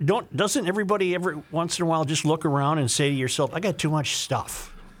 Doesn't everybody every once in a while just look around and say to yourself, I got too much stuff?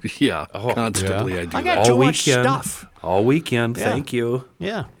 Yeah, constantly I do I got that. too much stuff. All weekend, thank you.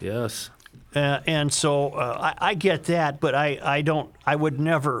 Yeah. Yes. And so I get that, but I would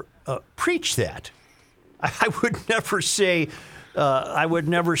never preach that. I would never say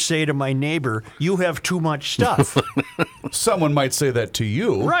to my neighbor, you have too much stuff. Someone might say that to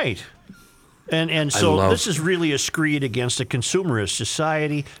you. Right. And so this is really a screed against a consumerist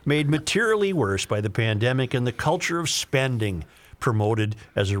society made materially worse by the pandemic and the culture of spending promoted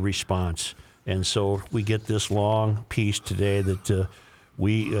as a response And so we get this long piece today that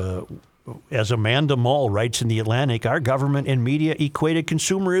as Amanda Mull writes in The Atlantic, our government and media equated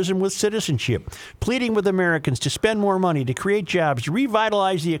consumerism with citizenship, pleading with Americans to spend more money, to create jobs, to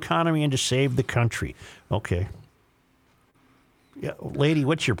revitalize the economy, and to save the country. Okay. Yeah, lady,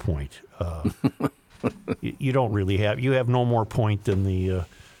 what's your point? You don't really you have no more point than the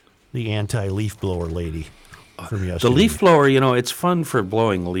anti-leaf blower lady from yesterday. The leaf blower, it's fun for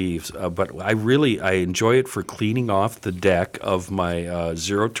blowing leaves, but I enjoy it for cleaning off the deck of my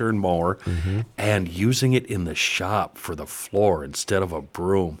zero-turn mower and using it in the shop for the floor instead of a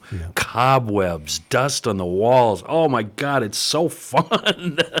broom. Yeah. Cobwebs, dust on the walls. Oh, my God, it's so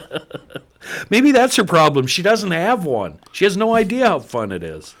fun. Maybe that's her problem. She doesn't have one. She has no idea how fun it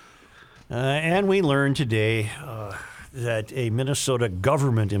is. And we learned today that a Minnesota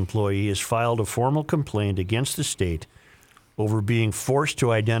government employee has filed a formal complaint against the state over being forced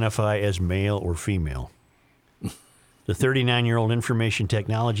to identify as male or female. The 39-year-old information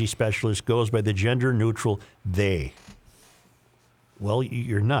technology specialist goes by the gender-neutral they. Well,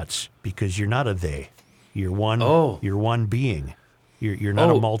 you're nuts because you're not a they. You're one. Oh. You're one being. You're not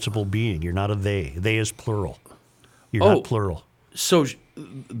a multiple being. You're not a they. They is plural. You're not plural. So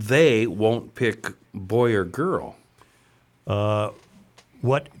they won't pick boy or girl.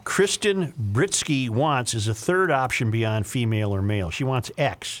 What Kristen Britsky wants is a third option beyond female or male. She wants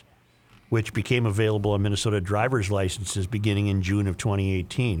X, which became available on Minnesota driver's licenses beginning in June of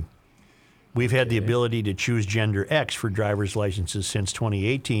 2018. We've had the ability to choose gender X for driver's licenses since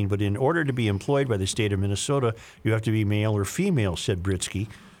 2018, but in order to be employed by the state of Minnesota, you have to be male or female, said Britsky.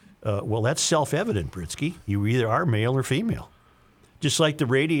 Well, that's self-evident, Britsky. You either are male or female. Just like the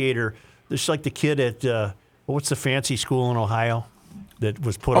radiator, just like the kid at, what's the fancy school in Ohio that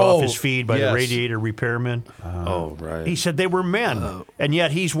was put off his feed by the radiator repairman? Right. He said they were men, and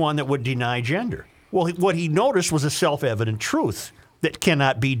yet he's one that would deny gender. Well, what he noticed was a self-evident truth that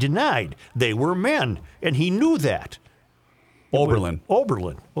cannot be denied. They were men, and he knew that. Oberlin.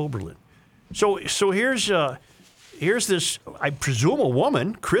 So here's this, I presume a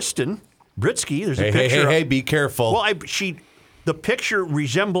woman, Kristen Britsky. There's a picture. Hey, be careful. Well, the picture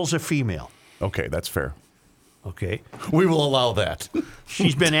resembles a female. Okay, that's fair. Okay. We will allow that.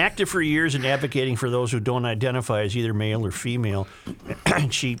 She's been active for years in advocating for those who don't identify as either male or female.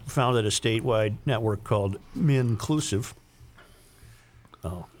 She founded a statewide network called Minclusive.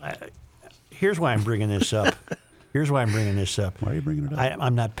 Here's why I'm bringing this up. Why are you bringing it up?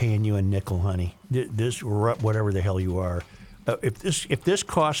 I'm not paying you a nickel, honey. This, whatever the hell you are. If this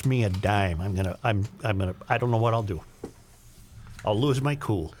costs me a dime, I don't know what I'll do. I'll lose my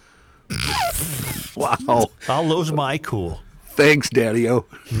cool. Wow. I'll lose my cool. Thanks, Daddy-O.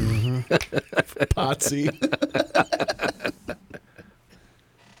 Potsy.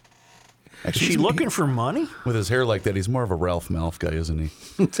 Is she looking for money? With his hair like that, he's more of a Ralph Malph guy, isn't he?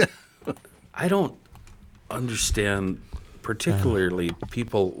 I don't understand, particularly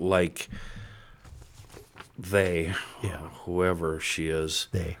people like whoever she is.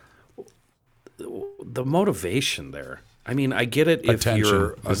 They. The motivation there. I mean, I get it if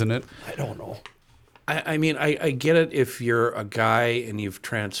you're... isn't it? I don't know. I mean, I get it if you're a guy and you've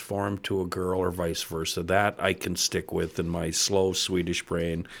transformed to a girl or vice versa. That I can stick with in my slow Swedish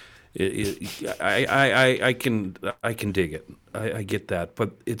brain. I can dig it. I get that.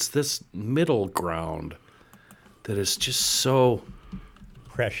 But it's this middle ground that is just so...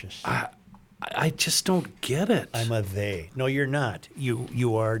 precious. I just don't get it. I'm a they. No, you're not.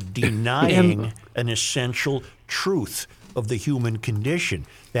 You are denying an essential truth of the human condition.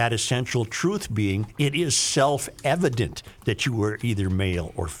 That essential truth being, it is self-evident that you are either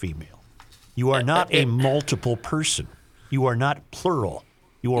male or female. You are not a multiple person. You are not plural.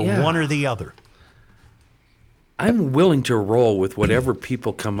 You are one or the other. I'm willing to roll with whatever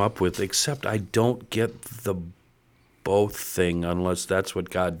people come up with, except I don't get the both thing unless that's what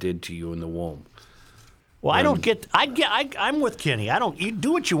God did to you in the womb. Well, I don't get. I'm with Kenny. You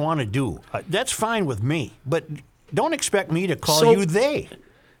do what you want to do. That's fine with me. But don't expect me to call you they.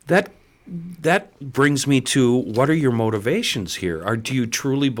 That brings me to, what are your motivations here? Do you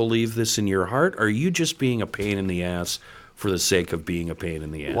truly believe this in your heart? Or are you just being a pain in the ass for the sake of being a pain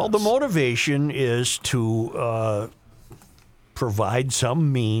in the ass? Well, the motivation is to provide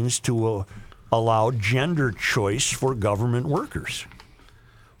some means to allow gender choice for government workers.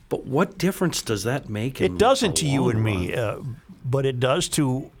 But what difference does that make? It doesn't to you and me, but it does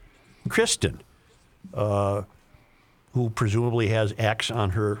to Kristen, who presumably has X on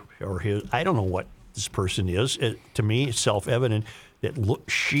her or his. I don't know what this person is. To me, it's self-evident that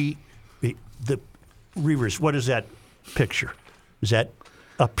the Reavers. What is that picture? Is that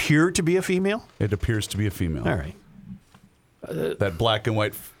appear to be a female? It appears to be a female. All right. That black and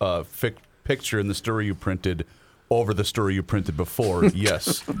white picture in the story you printed over the story you printed before,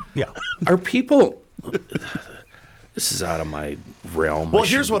 yes. Yeah. Are people... This is out of my realm. Well,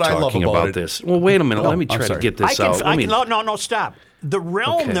 here's what I love about it. this. Well, wait a minute. Let me try to get this out. No, stop. The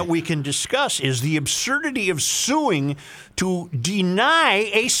realm that we can discuss is the absurdity of suing to deny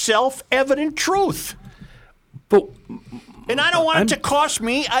a self-evident truth. And I don't want it to cost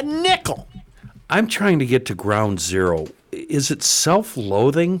me a nickel. I'm trying to get to ground zero. Is it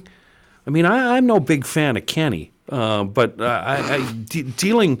self-loathing? I mean, I'm no big fan of Kenny, but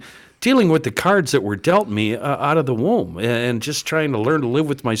dealing with the cards that were dealt me out of the womb and just trying to learn to live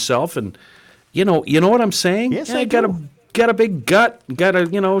with myself. And, you know what I'm saying? Yes, I got a big gut, got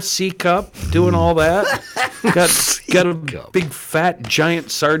a C cup, doing all that. got a big fat giant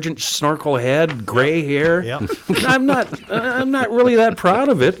sergeant snorkel head, gray hair. Yep. I'm not really that proud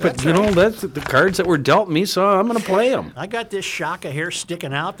of it, but that's the cards that were dealt me, so I'm going to play them. I got this shock of hair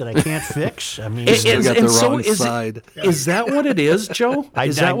sticking out that I can't fix. I mean, got the wrong side. Is that what it is, Joe?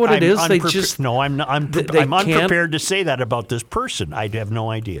 Is that what it is? I'm unprepared to say that about this person. I have no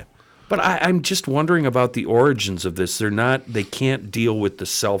idea. But I'm just wondering about the origins of this. They can't deal with the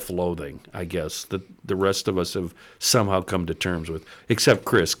self-loathing, I guess, that the rest of us have somehow come to terms with, except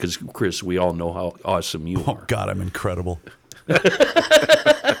Chris, because Chris, we all know how awesome you are. Oh, God, I'm incredible.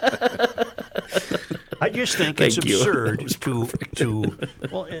 I just think it's absurd to.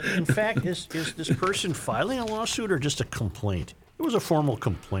 Well, in fact, is this person filing a lawsuit or just a complaint? It was a formal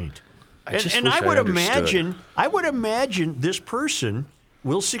complaint. I would imagine this person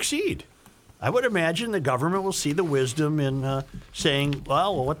will succeed. I would imagine the government will see the wisdom in saying,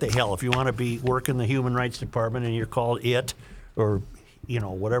 well, what the hell, if you want to work in the Human Rights Department and you're called it or,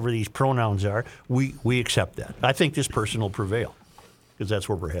 whatever these pronouns are, we accept that. I think this person will prevail because that's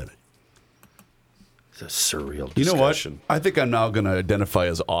where we're headed. It's a surreal discussion. You know what? I think I'm now going to identify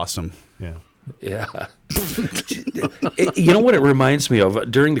as awesome. Yeah. Yeah. You know what it reminds me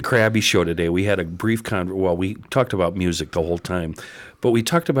of? During the Krabby Show today, we had a brief we talked about music the whole time, but we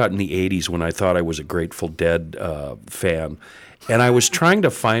talked about in the 80s when I thought I was a Grateful Dead fan, and I was trying to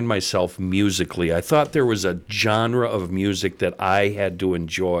find myself musically. I thought there was a genre of music that I had to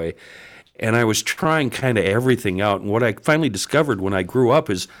enjoy, and I was trying kind of everything out, and what I finally discovered when I grew up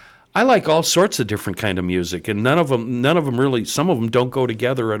is I like all sorts of different kind of music, and none of them really, some of them don't go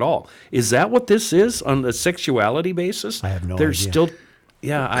together at all. Is that what this is on a sexuality basis? I have no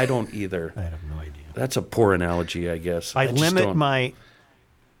idea. I don't either. I have no idea. That's a poor analogy, I guess. I limit my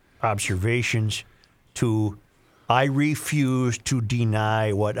observations to I refuse to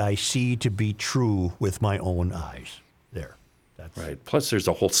deny what I see to be true with my own eyes. There. That's right. Plus, there's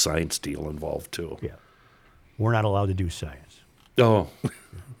a whole science deal involved, too. Yeah. We're not allowed to do science. Oh.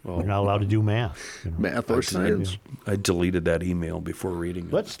 We're not allowed to do math. Math or science. I deleted that email before reading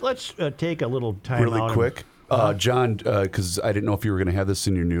it. Let's take a little time really out. Quick. John, because I didn't know if you were going to have this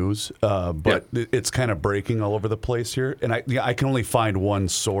in your news, but it's kind of breaking all over the place here. And I can only find one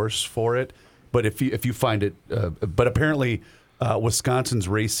source for it. But if you find it, but apparently Wisconsin's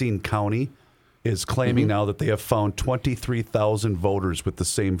Racine County is claiming now that they have found 23,000 voters with the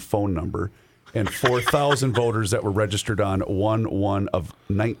same phone number and 4,000 voters that were registered on 1/1 of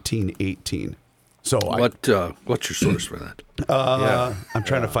 1918. So what's your source for that? I'm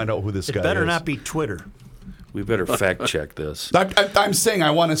trying to find out who this guy is. It better not be Twitter. We better fact check this. I'm saying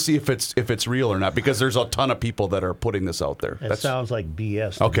I want to see if it's real or not because there's a ton of people that are putting this out there. That sounds like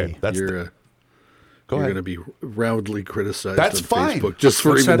BS. To okay, me. that's you're going to be roundly criticized. That's on fine. Facebook just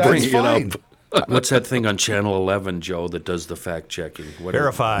for even bringing it up. What's that thing on Channel 11, Joe, that does the fact checking?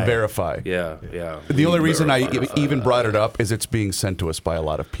 Verify. Yeah. The only reason I even brought it up is it's being sent to us by a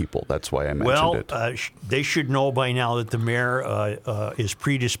lot of people. That's why I mentioned it. Well, they should know by now that the mayor is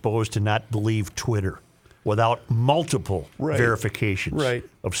predisposed to not believe Twitter without multiple verifications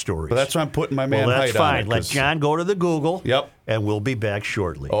of stories. But that's why I'm putting my man Hyde on it. That's fine. Let John go to the Google. Yep. And we'll be back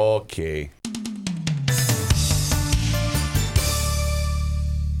shortly. Okay.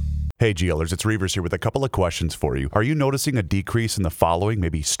 Hey, GLers, it's Reavers here with a couple of questions for you. Are you noticing a decrease in the following?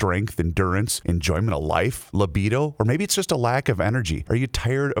 Maybe strength, endurance, enjoyment of life, libido, or maybe it's just a lack of energy. Are you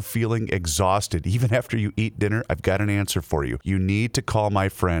tired of feeling exhausted even after you eat dinner? I've got an answer for you. You need to call my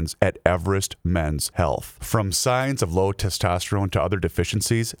friends at Everest Men's Health. From signs of low testosterone to other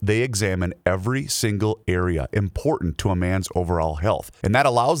deficiencies, they examine every single area important to a man's overall health, and that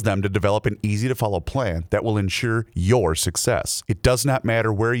allows them to develop an easy-to-follow plan that will ensure your success. It does not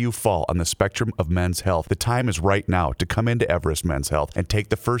matter where you fall fall on the spectrum of men's health, the time is right now to come into Everest Men's Health and take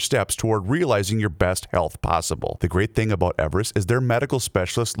the first steps toward realizing your best health possible. The great thing about Everest is their medical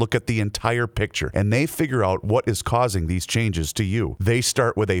specialists look at the entire picture and they figure out what is causing these changes to you. They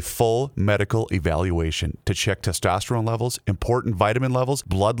start with a full medical evaluation to check testosterone levels, important vitamin levels,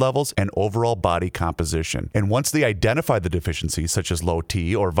 blood levels, and overall body composition. And once they identify the deficiencies, such as low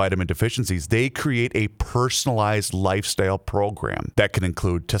T or vitamin deficiencies, they create a personalized lifestyle program that can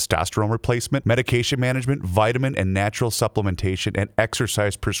include testosterone replacement, medication management, vitamin and natural supplementation, and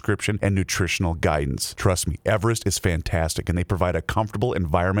exercise prescription and nutritional guidance. Trust me, Everest is fantastic, and they provide a comfortable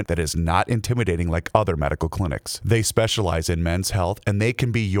environment that is not intimidating like other medical clinics. They specialize in men's health, and they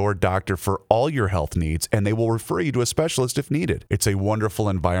can be your doctor for all your health needs, and they will refer you to a specialist if needed. It's a wonderful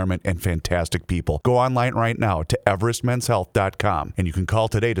environment and fantastic people. Go online right now to everestmenshealth.com, and you can call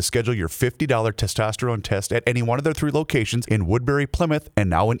today to schedule your $50 testosterone test at any one of their 3 locations in Woodbury, Plymouth, and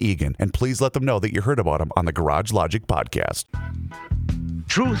now in Eagan. And please let them know that you heard about them on the Garage Logic podcast.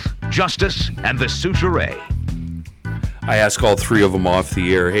 Truth, justice, and the suture. I ask all 3 of them off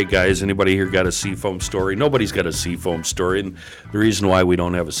the air, hey guys, anybody here got a Seafoam story? Nobody's got a Seafoam story, and the reason why we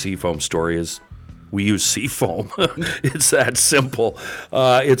don't have a Seafoam story is we use Seafoam. It's that simple.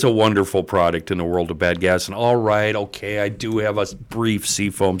 It's a wonderful product in the world of bad gas. And all right, okay, I do have a brief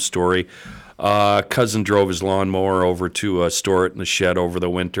Seafoam story. Cousin drove his lawnmower over to store it in the shed over the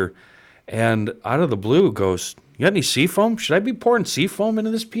winter, and out of the blue goes, you got any Seafoam? Should I be pouring Seafoam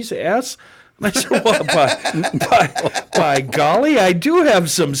into this piece of ass? And I said, well, by golly, I do have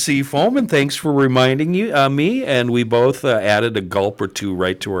some Seafoam, and thanks for reminding me. And we both added a gulp or 2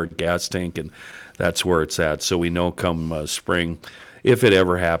 right to our gas tank, and that's where it's at. So we know come spring, if it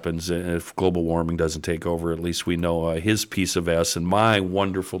ever happens, if global warming doesn't take over, at least we know his piece of S and my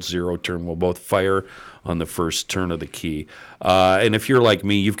wonderful zero turn will both fire on the first turn of the key. And if you're like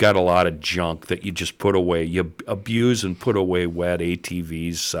me, you've got a lot of junk that you just put away. You abuse and put away wet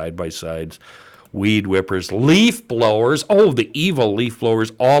ATVs, side-by-sides, weed whippers, leaf blowers. Oh, the evil leaf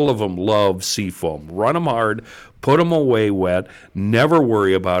blowers. All of them love Seafoam. Run them hard. Put them away wet. Never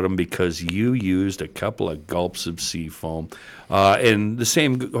worry about them because you used a couple of gulps of Seafoam. And the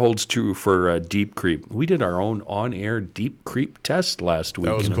same holds true for Deep Creep. We did our own on-air Deep Creep test last week.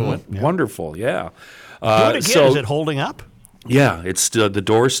 That was cool. It went wonderful, yeah. Do it again. So, is it holding up? Yeah, it's the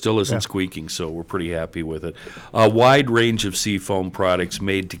door still isn't squeaking, so we're pretty happy with it. A wide range of Seafoam products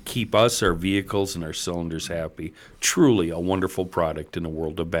made to keep us, our vehicles, and our cylinders happy. Truly a wonderful product in the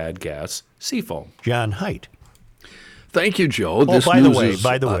world of bad gas. Seafoam. John Haidt. Thank you, Joe. Oh, this by the news way,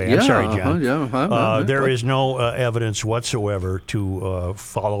 I'm sorry, John. Yeah, there is no evidence whatsoever to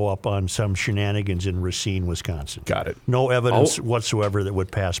follow up on some shenanigans in Racine, Wisconsin. Got it. No evidence whatsoever that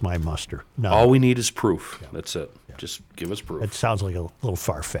would pass my muster. None. All we need is proof. That's it. Just give us proof. It sounds like a little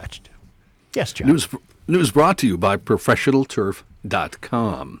far-fetched. Yes, John. News brought to you by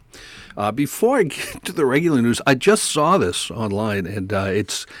ProfessionalTurf.com. Before I get to the regular news, I just saw this online, and I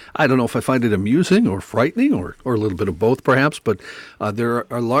don't know if I find it amusing or frightening or a little bit of both perhaps, but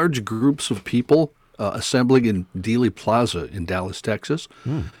there are large groups of people assembling in Dealey Plaza in Dallas, Texas.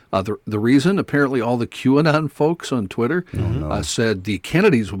 The reason, apparently all the QAnon folks on Twitter said the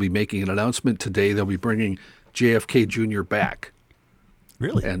Kennedys will be making an announcement today. They'll be bringing JFK Jr. back.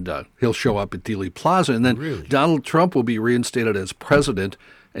 Really? And he'll show up at Dealey Plaza, and then Donald Trump will be reinstated as president,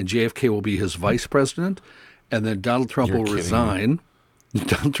 and JFK will be his vice president, and then Donald Trump will resign.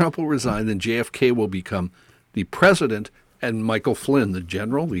 Donald Trump will resign, then JFK will become the president, and Michael Flynn, the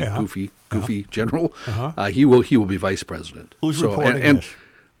general, the goofy general, he will be vice president. Who's reporting this?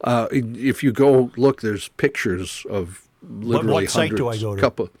 If you go look, there's pictures of literally what site hundreds. do I go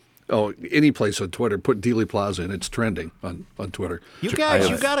to? Any place on Twitter. Put Dealey Plaza in. It's trending on Twitter. You guys,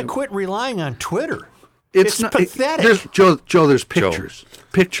 you got to quit relying on Twitter. It's not, pathetic. Joe, there's pictures.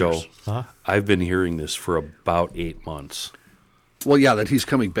 Pictures. Joe, I've been hearing this for about 8 months. Well, yeah, that he's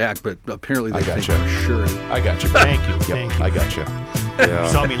coming back, but apparently they think for sure. I got you. Thank you. Thank you. I got you. You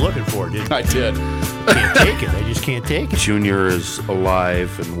saw me looking for it, didn't you? I did. Can't take it. I just can't take it. Junior is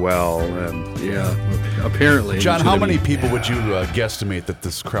alive and well, and apparently. John, how many people would you guesstimate that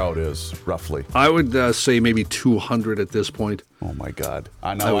this crowd is roughly? I would say maybe 200 at this point. Oh my God!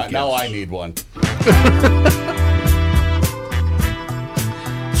 Now I need one.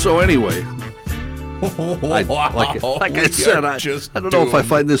 So anyway. Like I said, I don't know if I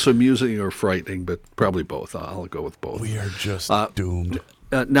find this amusing or frightening, but probably both. I'll go with both. We are just doomed.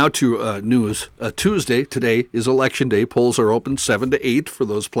 Now to news. Tuesday, today, is Election Day. Polls are open 7 to 8 for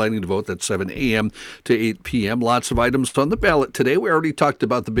those planning to vote. That's 7 a.m. to 8 p.m. Lots of items on the ballot today. We already talked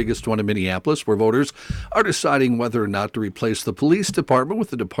about the biggest one in Minneapolis, where voters are deciding whether or not to replace the police department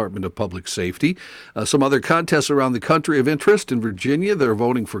with the Department of Public Safety. Some other contests around the country of interest. In Virginia, they're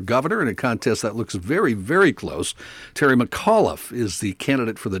voting for governor in a contest that looks very, very close. Terry McAuliffe is the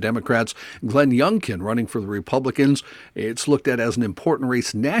candidate for the Democrats. Glenn Youngkin running for the Republicans. It's looked at as an important race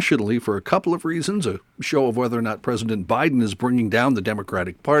nationally for a couple of reasons: a show of whether or not President Biden is bringing down the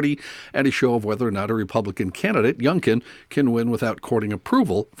Democratic Party, and a show of whether or not a Republican candidate, Youngkin, can win without courting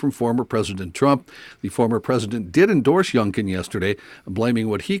approval from former President Trump. The former president did endorse Youngkin yesterday, blaming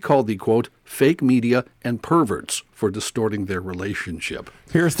what he called the, quote, fake media and perverts for distorting their relationship.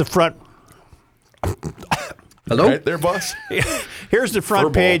 Here's the front. Hello? Right there, boss. Here's the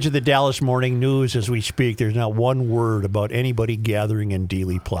front page of the Dallas Morning News as we speak. There's not one word about anybody gathering in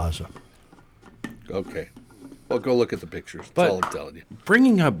Dealey Plaza. Okay. Well, go look at the pictures. That's But all I'm telling you.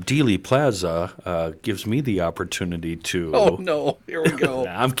 Bringing up Dealey Plaza gives me the opportunity to. Oh, no. Here we go.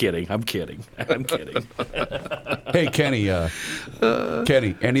 Nah, I'm kidding. Hey, Kenny.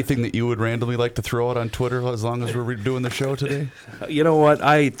 Kenny, anything that you would randomly like to throw out on Twitter as long as we're doing the show today? You know what?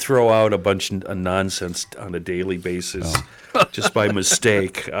 I throw out a bunch of nonsense on a daily basis just by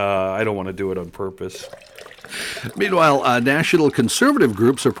mistake. I don't want to do it on purpose. Meanwhile, national conservative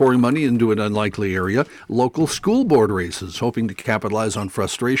groups are pouring money into an unlikely area, local school board races, hoping to capitalize on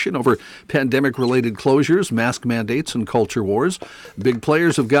frustration over pandemic-related closures, mask mandates, and culture wars. Big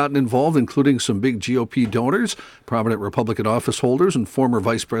players have gotten involved, including some big GOP donors, prominent Republican office holders, and former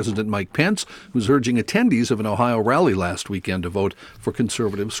Vice President Mike Pence, who's urging attendees of an Ohio rally last weekend to vote for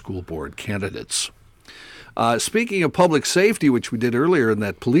conservative school board candidates. Speaking of public safety, which we did earlier in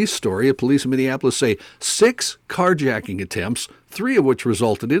that police story, police in Minneapolis say 6 carjacking attempts, 3 of which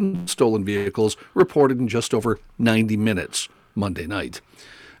resulted in stolen vehicles, reported in just over 90 minutes Monday night.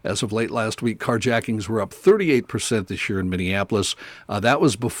 As of late last week, carjackings were up 38% this year in Minneapolis. That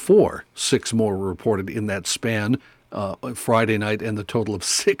was before 6 more were reported in that span Friday night, and the total of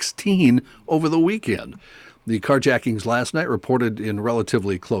 16 over the weekend. The carjackings last night reported in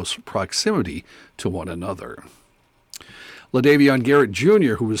relatively close proximity to one another. LaDavion Garrett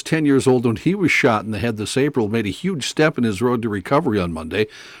Jr., who was 10 years old when he was shot in the head this April, made a huge step in his road to recovery on Monday.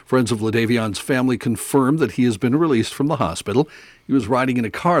 Friends of LaDavion's family confirmed that he has been released from the hospital. He was riding in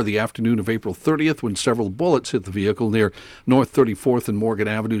a car the afternoon of April 30th when several bullets hit the vehicle near North 34th and Morgan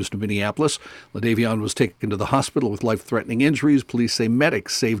Avenues to Minneapolis. LaDavion was taken to the hospital with life-threatening injuries. Police say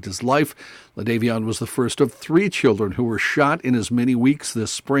medics saved his life. LaDavion was the first of 3 children who were shot in as many weeks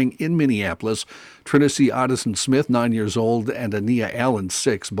this spring in Minneapolis. Trinity Addison Smith, 9 years old, and Ania Allen,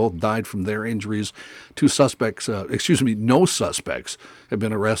 6, both died from their injuries. No suspects have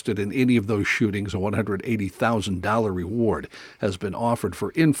been arrested in any of those shootings. A $180,000 reward has been offered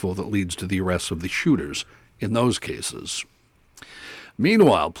for info that leads to the arrests of the shooters in those cases.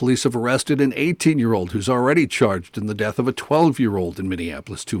 Meanwhile, police have arrested an 18-year-old who's already charged in the death of a 12-year-old in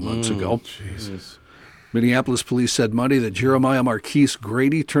Minneapolis 2 months ago. Jesus. Minneapolis police said Monday that Jeremiah Marquise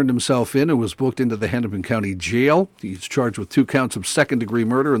Grady turned himself in and was booked into the Hennepin County Jail. He's charged with 2 counts of second-degree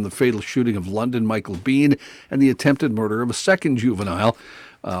murder in the fatal shooting of London Michael Bean and the attempted murder of a second juvenile.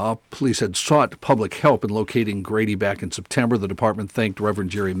 Police had sought public help in locating Grady back in September. The department thanked Reverend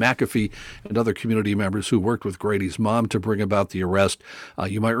Jerry McAfee and other community members who worked with Grady's mom to bring about the arrest.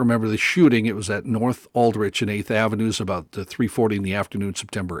 You might remember the shooting. It was at North Aldrich and 8th Avenues about 3:40 in the afternoon,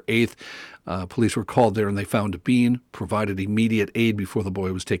 September 8th. Police were called there and they found Bean, provided immediate aid before the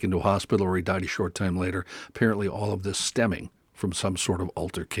boy was taken to a hospital where he died a short time later. Apparently all of this stemming from some sort of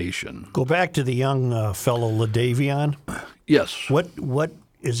altercation. Go back to the young fellow LaDavion. Yes. What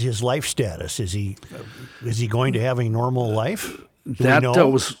is his life status? Is he going to have a normal life?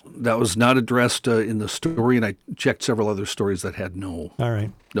 That was not addressed in the story, and I checked several other stories that had no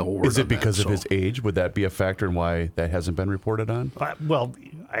word. Is it because of his age? Would that be a factor in why that hasn't been reported on?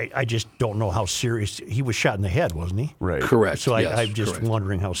 I just don't know how serious. He was shot in the head, wasn't he? Right. Correct. So yes, I'm just correct.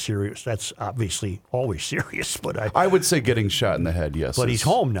 wondering how serious. That's obviously always serious, but I would say getting shot in the head, yes. But he's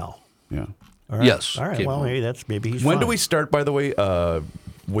home now. Yeah. All right. Yes. All right. Well, maybe he's When fine. do we start, by the way,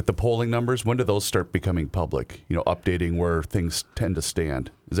 with the polling numbers? When do those start becoming public? Updating where things tend to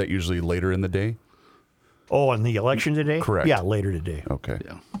stand. Is that usually later in the day? Oh, on the election today? Correct. Yeah, later today. Okay.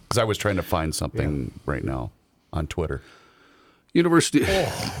 Because I was trying to find something right now on Twitter. University.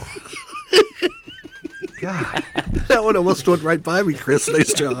 God, that one almost went right by me, Chris.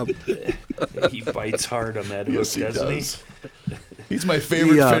 Nice job. He bites hard on that hook, doesn't he? He's my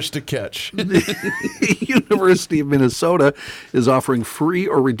favorite fish to catch. The University of Minnesota is offering free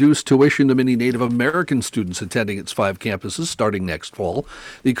or reduced tuition to many Native American students attending its 5 campuses starting next fall.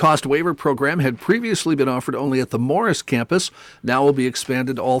 The cost waiver program had previously been offered only at the Morris campus. Now will be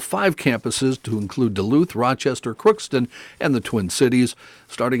expanded to all 5 campuses to include Duluth, Rochester, Crookston, and the Twin Cities.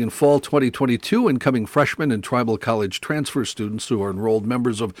 Starting in fall 2022, incoming freshmen and tribal college transfer students who are enrolled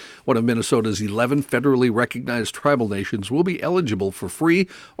members of one of Minnesota's 11 federally recognized tribal nations will be eligible for free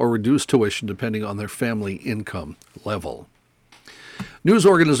or reduced tuition depending on their family income level. News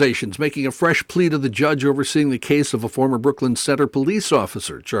organizations making a fresh plea to the judge overseeing the case of a former Brooklyn Center police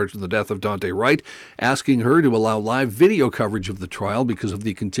officer charged in the death of Daunte Wright, asking her to allow live video coverage of the trial because of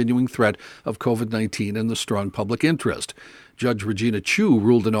the continuing threat of COVID-19 and the strong public interest. Judge Regina Chu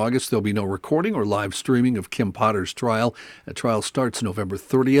ruled in August there'll be no recording or live streaming of Kim Potter's trial. The trial starts November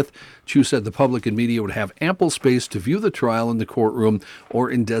 30th. Chu said the public and media would have ample space to view the trial in the courtroom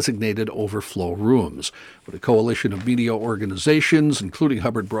or in designated overflow rooms. But a coalition of media organizations, including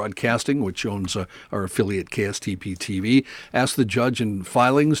Hubbard Broadcasting, which owns our affiliate KSTP-TV, asked the judge in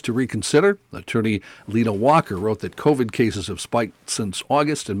filings to reconsider. Attorney Lena Walker wrote that COVID cases have spiked since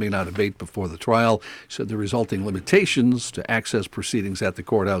August and may not abate before the trial. She said the resulting limitations to access proceedings at the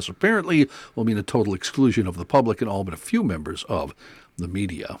courthouse apparently will mean a total exclusion of the public and all but a few members of the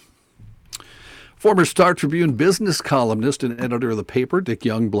media. Former Star Tribune business columnist and editor of the paper, Dick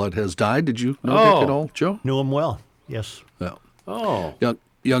Youngblood, has died. Did you know Dick at all, Joe? Knew him well, yes. Yeah. Oh.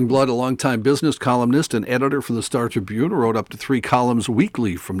 Youngblood, a longtime business columnist and editor for the Star Tribune, wrote up to 3 columns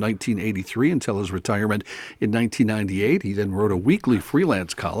weekly from 1983 until his retirement in 1998. He then wrote a weekly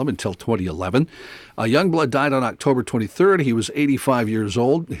freelance column until 2011. Youngblood died on October 23rd. He was 85 years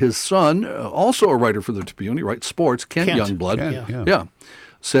old. His son, also a writer for the Tribune, he writes sports, Kent Youngblood. Yeah.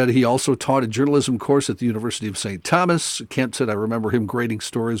 Said he also taught a journalism course at the University of St. Thomas. Kent said, I remember him grading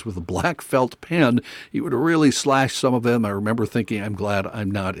stories with a black felt pen. He would really slash some of them. I remember thinking, I'm glad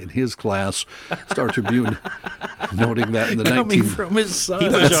I'm not in his class. Star Tribune noting that in the Coming from his son.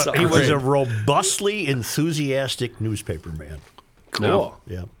 He was a robustly enthusiastic newspaper man. Cool.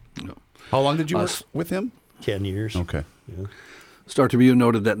 Yeah. How long did you work with him? 10 years. Okay. Yeah. Star Tribune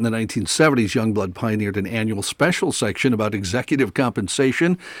noted that in the 1970s, Youngblood pioneered an annual special section about executive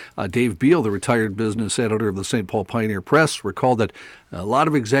compensation. Dave Beal, the retired business editor of the St. Paul Pioneer Press, recalled that a lot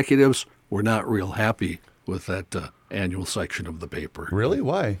of executives were not real happy with that annual section of the paper. Really?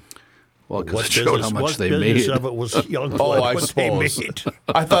 Why? Well, because it showed how much they made. Of it was Youngblood. Oh, I suppose.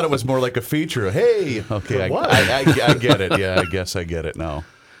 I thought it was more like a feature. Hey, okay, I get it. Yeah, I guess I get it now.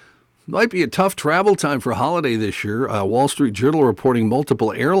 Might be a tough travel time for holiday this year. Wall Street Journal reporting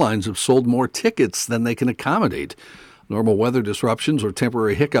multiple airlines have sold more tickets than they can accommodate. Normal weather disruptions or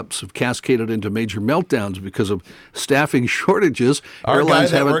temporary hiccups have cascaded into major meltdowns because of staffing shortages. Our guy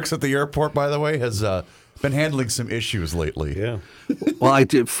that works at the airport, by the way, has been handling some issues lately. Yeah. Well,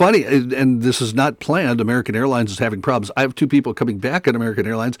 funny, and this is not planned. American Airlines is having problems. I have 2 people coming back at American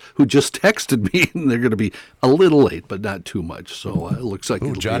Airlines who just texted me, and they're going to be a little late, but not too much. So it looks like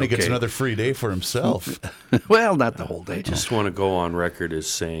Johnny gets another free day for himself. Well, not the whole day. I just want to go on record as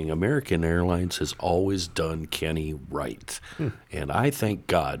saying American Airlines has always done Kenny right. And I thank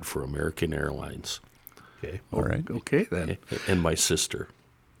God for American Airlines. Okay. All right. Okay, then. And my sister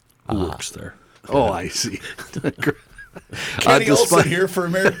who works there. Oh, I see. Kenny also here for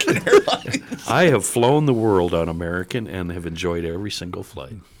American Airlines. I have flown the world on American and have enjoyed every single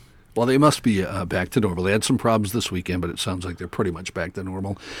flight. Well, they must be back to normal. They had some problems this weekend, but it sounds like they're pretty much back to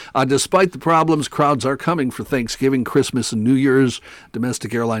normal. Despite the problems, crowds are coming for Thanksgiving, Christmas, and New Year's.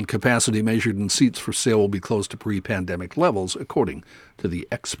 Domestic airline capacity measured in seats for sale will be close to pre-pandemic levels, according to the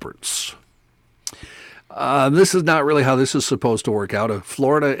experts. This is not really how this is supposed to work out. A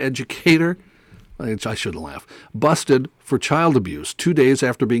Florida educator, I shouldn't laugh, busted for child abuse 2 days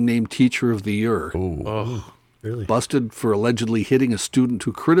after being named Teacher of the Year. Oh, really? Busted for allegedly hitting a student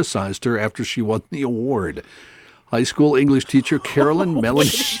who criticized her after she won the award. High school English teacher Carolyn Melanie.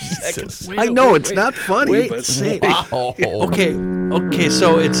 I know it's not funny. Wow. Okay.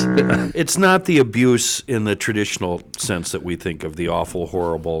 So it's not the abuse in the traditional sense that we think of, the awful,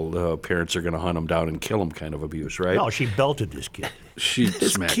 horrible parents are going to hunt them down and kill them kind of abuse, right? No, she belted this kid.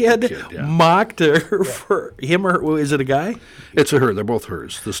 This kid mocked her for him or is it a guy? It's a her. They're both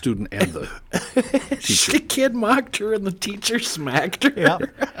hers, the student and the teacher. The kid mocked her and the teacher smacked her. Yeah.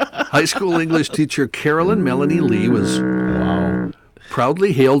 High school English teacher Carolyn Melanie Lee was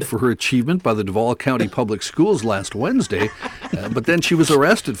proudly hailed for her achievement by the Duval County Public Schools last Wednesday, but then she was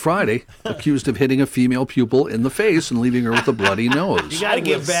arrested Friday, accused of hitting a female pupil in the face and leaving her with a bloody nose. You got to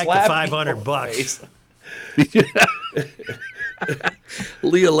give back the $500.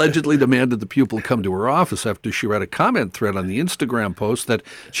 Lee allegedly demanded the pupil come to her office after she read a comment thread on the Instagram post that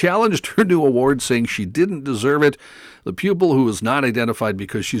challenged her new award, saying she didn't deserve it. The pupil, who was not identified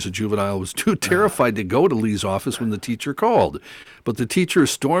because she's a juvenile, was too terrified to go to Lee's office when the teacher called. But the teacher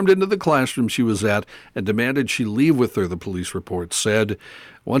stormed into the classroom she was at and demanded she leave with her, the police report said.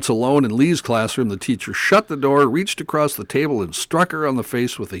 Once alone in Lee's classroom, the teacher shut the door, reached across the table, and struck her on the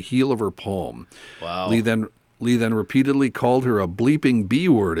face with the heel of her palm. Wow. Lee then repeatedly called her a bleeping B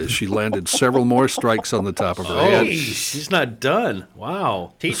word as she landed several more strikes on the top of her head. He's not done.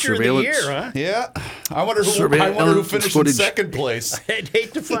 Wow. Teacher of the year, huh? Yeah. I wonder who finished in second place. I'd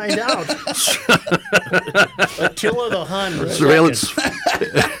hate to find out. Attila the Hun. was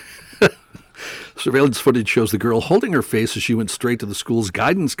Surveillance footage shows the girl holding her face as she went straight to the school's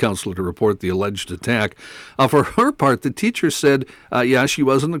guidance counselor to report the alleged attack. For her part, the teacher said, she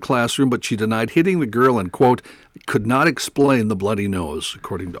was in the classroom, but she denied hitting the girl and, quote, could not explain the bloody nose,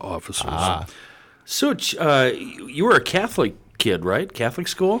 according to officers. Such, you were a Catholic kid, right? Catholic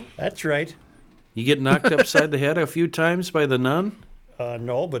school? That's right. You get knocked upside the head a few times by the nun?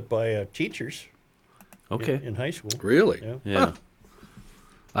 No, but by teachers. Okay. In high school. Really? Yeah. Huh.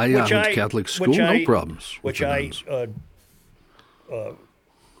 I went to Catholic school, no problems.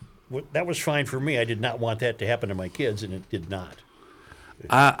 That was fine for me. I did not want that to happen to my kids, and it did not.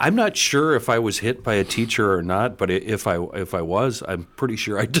 I'm not sure if I was hit by a teacher or not, but if I was, I'm pretty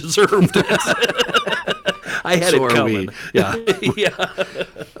sure I deserved it. I had it coming. Yeah.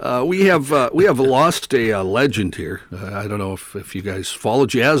 We have lost a legend here. I don't know if you guys follow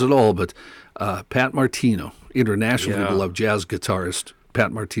jazz at all, but Pat Martino, internationally beloved jazz guitarist.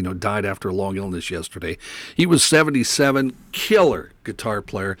 Pat Martino died after a long illness yesterday. He was 77, killer guitar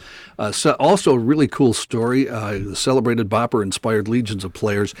player. Also a really cool story. The celebrated bopper inspired legions of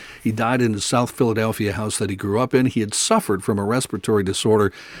players. He died in his South Philadelphia house that he grew up in. He had suffered from a respiratory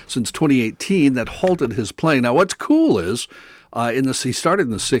disorder since 2018 that halted his playing. Now, what's cool is he started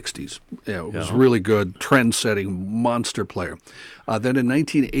in the 60s. Was really good, trend-setting, monster player. Then in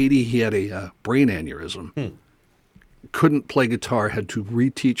 1980, he had a brain aneurysm. Couldn't play guitar, had to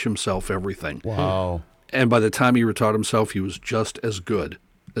reteach himself everything. Wow. And by the time he retaught himself, he was just as good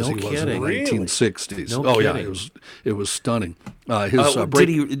as he was in the 1960s. Kidding. It was stunning.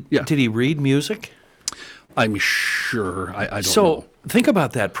 Did he read music? I'm sure. I don't know. So think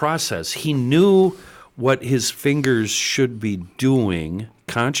about that process. He knew what his fingers should be doing,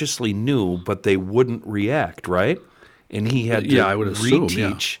 consciously knew, but they wouldn't react, right? And he had to I would assume,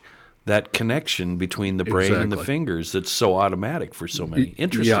 reteach that connection between the brain and the fingers that's so automatic for so many.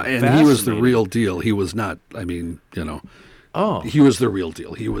 Interesting. Yeah, and he was the real deal. He was not, he was the real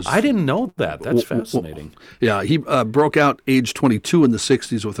deal. He was. I didn't know that. That's fascinating. Yeah, he broke out age 22 in the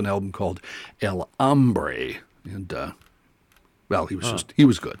 60s with an album called El Hombre. And, he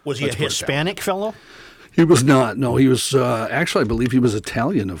was good. Was he a Hispanic fellow? He was not. No, he was, actually, I believe he was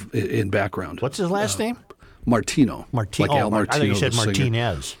Italian in background. What's his last name? Martino. Martino. Like Al Martino, I thought you said the singer.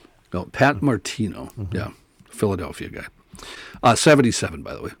 Martinez. No, Pat Martino. Mm-hmm. Yeah, Philadelphia guy. 77,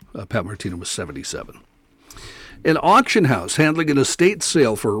 by the way. Pat Martino was 77. An auction house handling an estate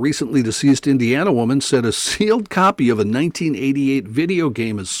sale for a recently deceased Indiana woman said a sealed copy of a 1988 video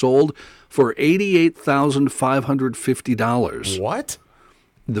game is sold for $88,550. What?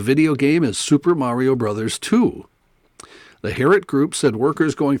 The video game is Super Mario Brothers 2. The Harriet Group said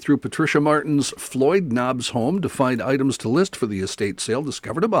workers going through Patricia Martin's Floyd Knobs home to find items to list for the estate sale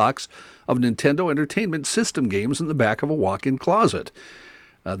discovered a box of Nintendo Entertainment System games in the back of a walk-in closet.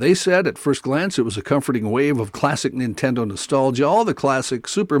 They said at first glance it was a comforting wave of classic Nintendo nostalgia, all the classic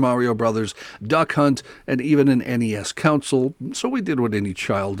Super Mario Brothers, Duck Hunt, and even an NES console. So we did what any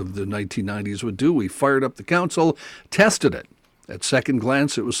child of the 1990s would do. We fired up the console, tested it. At second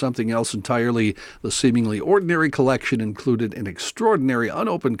glance, it was something else entirely. The seemingly ordinary collection included an extraordinary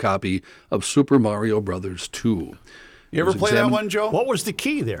unopened copy of Super Mario Brothers 2. You ever play that one, Joe? What was the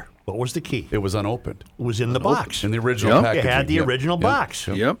key there? What was the key? It was unopened. It was in the box. In the original packaging. It had the original box.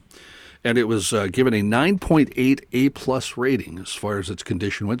 Yep. And it was given a 9.8 A+ rating as far as its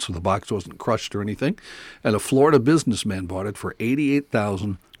condition went, so the box wasn't crushed or anything. And a Florida businessman bought it for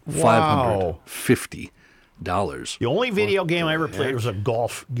 $88,550. The only video game I ever played was a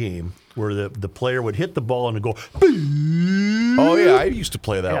golf game where the player would hit the ball and it'd go. Oh yeah, I used to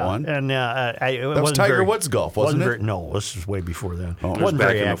play that one. And that was Tiger Woods golf, wasn't it? No, this is way before then. It was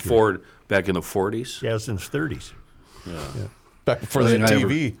back in the 40s. Yeah, it was in the 30s. Yeah. Back before the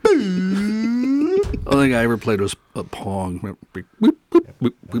TV. The only thing I ever played was Pong. I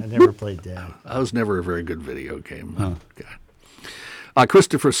never played that. That was never a very good video game.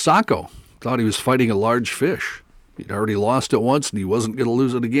 Christopher Sacco thought he was fighting a large fish He'd already lost it once, and he wasn't going to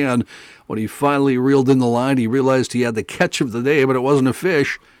lose it again. When he finally reeled in the line, he realized he had the catch of the day, but it wasn't a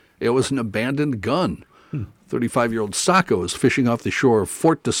fish. It was an abandoned gun. 35-year-old Sacco was fishing off the shore of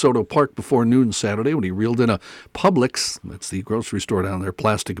Fort DeSoto Park before noon Saturday when he reeled in a Publix, that's the grocery store down there,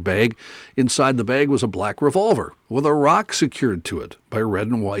 plastic bag. Inside the bag was a black revolver with a rock secured to it by red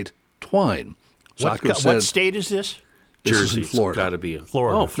and white twine. Sacco said, what state is this? This is Jersey. in Florida. Got to be in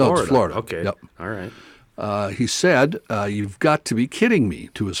Florida. Oh, Florida. No, it's Florida. Okay. Yep. All right. He said, "You've got to be kidding me,"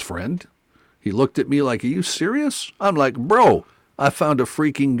 to his friend. He looked at me like, "Are you serious?" I'm like, "Bro, I found a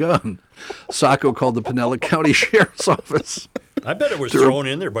freaking gun." Sacco called the Pinellas County Sheriff's Office. I bet it was thrown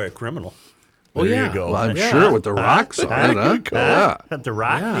in there by a criminal. Well, there yeah. you go. Well, I'm sure with the rocks on it. Huh? Yeah. At the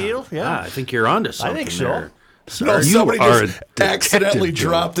rock deal? Yeah. I think you're onto something. I think so. There. No, You somebody are just a accidentally detective,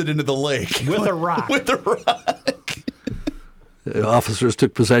 dropped it into the lake. With a rock. With a rock. The officers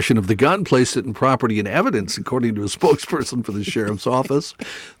took possession of the gun, placed it in property and evidence, according to a spokesperson for the sheriff's office.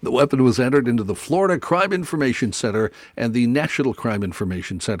 The weapon was entered into the Florida Crime Information Center and the National Crime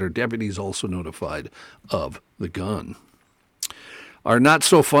Information Center. Deputies also notified of the gun. Our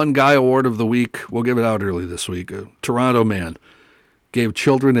not-so-fun guy award of the week, we'll give it out early this week. A Toronto man gave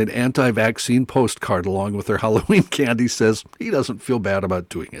children an anti-vaccine postcard along with their Halloween candy, says he doesn't feel bad about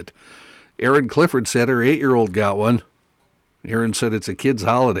doing it. Erin Clifford said her 8-year-old got one. Erin said it's a kid's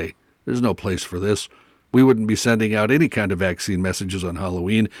holiday. There's no place for this. We wouldn't be sending out any kind of vaccine messages on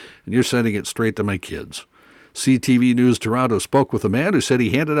Halloween, and you're sending it straight to my kids. CTV News Toronto spoke with a man who said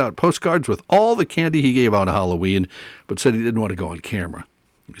he handed out postcards with all the candy he gave on Halloween, but said he didn't want to go on camera.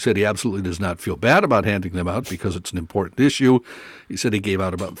 He said he absolutely does not feel bad about handing them out because it's an important issue. He said he gave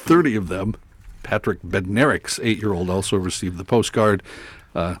out about 30 of them. Patrick Bednarik's 8-year-old also received the postcard.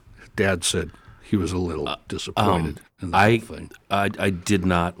 Dad said he was a little disappointed in the whole thing. I did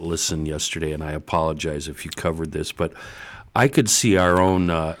not listen yesterday, and I apologize if you covered this, but I could see our own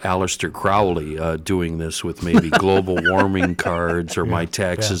Aleister Crowley doing this with maybe global warming cards or my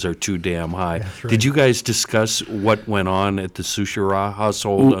taxes are too damn high. Right. Did you guys discuss what went on at the Sushira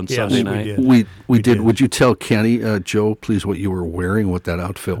household on Sunday night? We did. Would you tell Kenny, Joe, please, what you were wearing, what that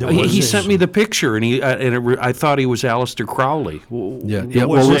outfit was? He sent me the picture, and I thought he was Aleister Crowley. Yeah.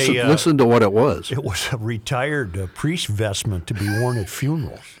 Well, listen to what it was. It was a retired priest vestment to be worn at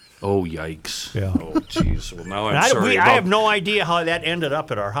funerals. Oh, yikes. Yeah. Oh, jeez. Well, now I'm I sorry. I have no idea how that ended up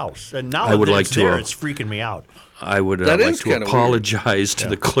at our house. And now I would that like it's to, there, it's freaking me out. I would like to apologize to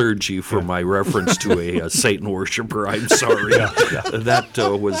the clergy for my reference to a Satan worshiper. I'm sorry.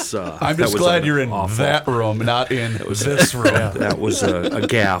 That was. I'm just glad you're in that room, not in this room. That was a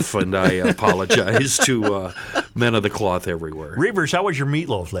gaffe, and I apologize to men of the cloth everywhere. Reavers, how was your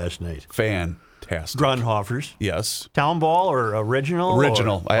meatloaf last night? Fantastic. Grunhofer's? Yes. Town Ball or original?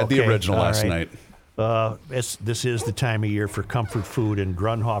 Original. I had the original last night. This is the time of year for comfort food, and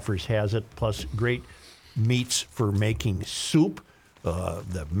Grunhofer's has it, plus great meats for making soup,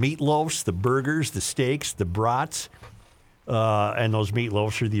 the meatloafs, the burgers, the steaks, the brats. And those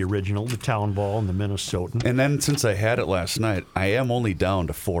meatloafs are the original, the Town Ball and the Minnesotan. And then since I had it last night, I am only down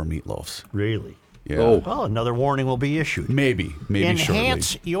to 4 meatloafs. Really? Yeah. Oh. Well, another warning will be issued. Maybe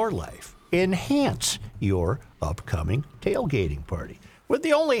Enhance shortly. your life. Enhance your upcoming tailgating party. But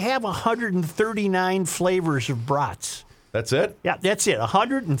they only have 139 flavors of brats. That's it? Yeah, that's it.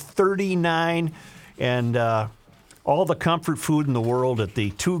 139. And all the comfort food in the world at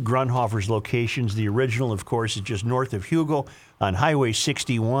the 2 Grunhofer's locations. The original, of course, is just north of Hugo on Highway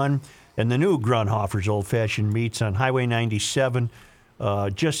 61. And the new Grunhofer's old-fashioned meats on Highway 97,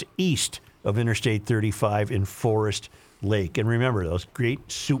 just east of Interstate 35 in Forest Lake. And remember, those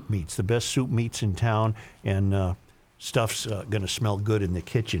great soup meats, the best soup meats in town, and stuff's going to smell good in the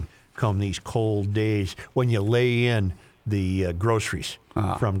kitchen come these cold days when you lay in the groceries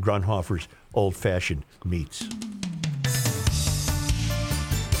from Grunhofer's old-fashioned meats.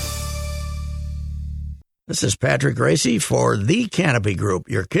 This is Patrick Racy for The Canopy Group.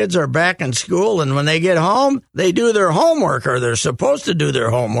 Your kids are back in school, and when they get home, they do their homework, or they're supposed to do their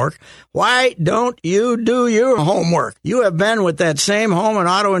homework. Why don't you do your homework? You have been with that same home and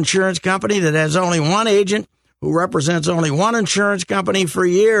auto insurance company that has only one agent who represents only one insurance company for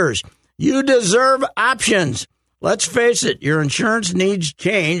years. You deserve options. Let's face it, your insurance needs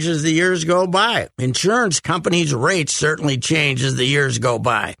change as the years go by. Insurance companies' rates certainly change as the years go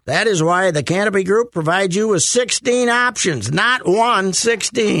by. That is why the Canopy Group provides you with 16 options, not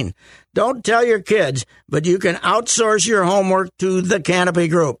 16. Don't tell your kids, but you can outsource your homework to the Canopy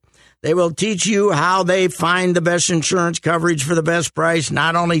Group. They will teach you how they find the best insurance coverage for the best price,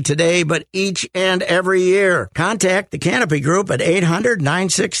 not only today, but each and every year. Contact the Canopy Group at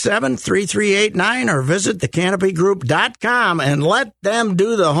 800-967-3389 or visit thecanopygroup.com and let them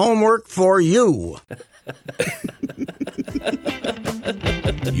do the homework for you.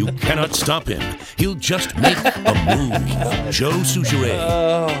 You cannot stop him. He'll just make a move. Joe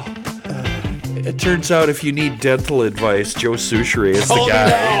Souchere. It turns out if you need dental advice, Joe Souchere is the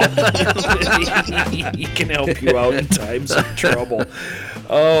guy. He can help you out in times of trouble.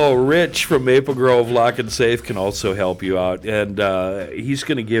 Oh, Rich from Maple Grove Lock and Safe can also help you out. And he's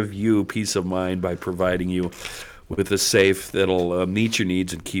going to give you peace of mind by providing you with a safe that'll meet your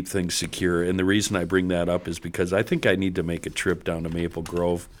needs and keep things secure. And the reason I bring that up is because I think I need to make a trip down to Maple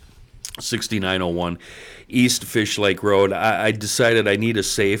Grove, 6901 East Fish Lake Road. I decided I need a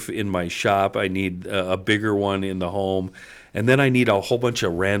safe in my shop. I need a bigger one in the home. And then I need a whole bunch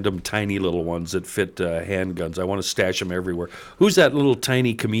of random tiny little ones that fit handguns. I want to stash them everywhere. Who's that little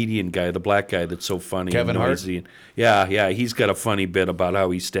tiny comedian guy, the black guy that's so funny Kevin and Hart? noisy? Yeah, he's got a funny bit about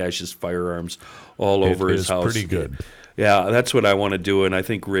how he stashes firearms all over his house. Pretty good. Yeah, that's what I want to do, and I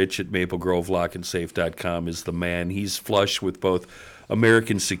think Rich at MapleGroveLockandSafe.com is the man. He's flush with both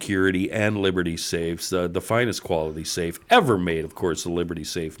American Security and Liberty Safes, the finest quality safe ever made, of course, the Liberty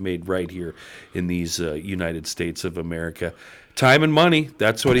Safe, made right here in these United States of America. Time and money,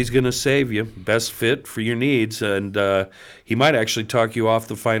 that's what he's going to save you. Best fit for your needs, and he might actually talk you off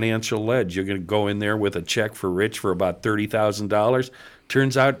the financial ledge. You're going to go in there with a check for Rich for about $30,000.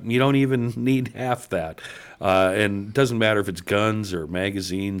 Turns out you don't even need half that. And it doesn't matter if it's guns or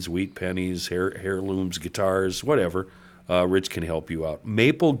magazines, wheat pennies, heirlooms, guitars, whatever. Rich can help you out.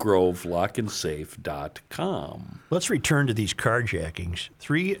 MapleGroveLockandSafe.com. Let's return to these carjackings.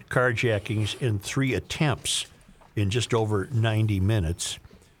 3 carjackings in 3 attempts in just over 90 minutes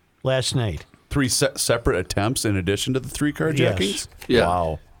last night. 3 separate attempts in addition to the 3 carjackings? Yes.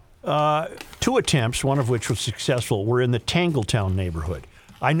 Yeah. Wow. 2 attempts, one of which was successful, were in the Tangletown neighborhood.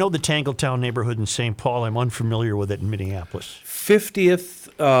 I know the Tangletown neighborhood in St. Paul. I'm unfamiliar with it in Minneapolis. 50th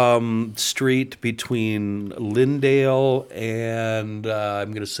Street between Lyndale and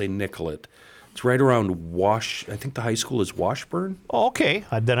I'm going to say Nicollet. It's right around I think the high school is Washburn. Oh, okay.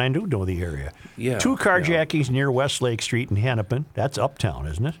 Then I do know the area. Yeah. 2 carjackings near Westlake Street in Hennepin. That's uptown,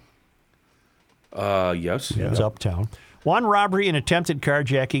 isn't it? Yes. It's uptown. 1 robbery and attempted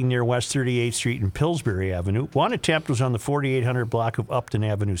carjacking near West 38th Street and Pillsbury Avenue. 1 attempt was on the 4800 block of Upton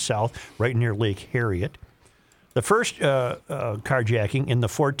Avenue South, right near Lake Harriet. The first carjacking in the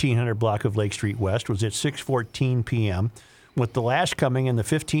 1400 block of Lake Street West was at 6:14 p.m., with the last coming in the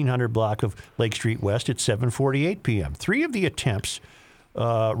 1500 block of Lake Street West at 7:48 p.m. 3 of the attempts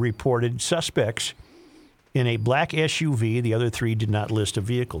reported suspects in a black SUV. The other 3 did not list a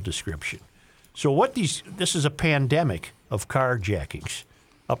vehicle description. So this is a pandemic of carjackings,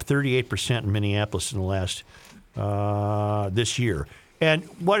 up 38% in Minneapolis in the last this year. And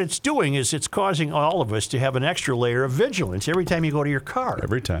what it's doing is it's causing all of us to have an extra layer of vigilance every time you go to your car.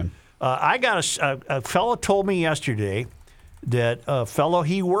 Every time. I got a fellow told me yesterday that a fellow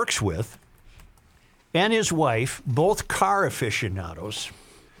he works with and his wife, both car aficionados,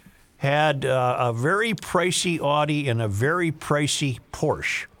 had a very pricey Audi and a very pricey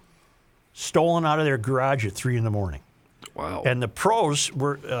Porsche stolen out of their garage at 3 in the morning. Wow. And the pros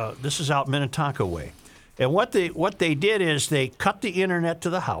were, this is out Minnetonka way. And what they did is they cut the internet to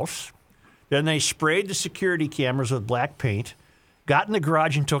the house, then they sprayed the security cameras with black paint, got in the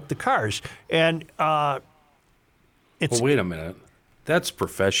garage and took the cars. And it's... Well, wait a minute. That's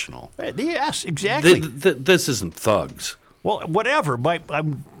professional. Yes, exactly. This isn't thugs. Well, whatever. But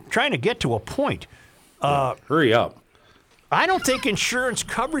I'm trying to get to a point. Hurry up. I don't think insurance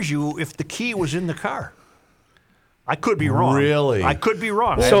covers you if the key was in the car. I could be wrong. Really? I could be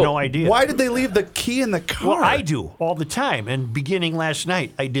wrong. I have no idea. Why did they leave the key in the car? Well, I do all the time. And beginning last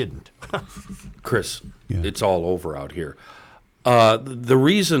night, I didn't. Chris, it's all over out here. The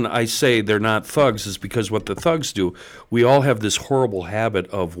reason I say they're not thugs is because what the thugs do, we all have this horrible habit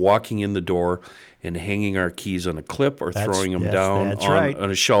of walking in the door and hanging our keys on a clip or throwing them down on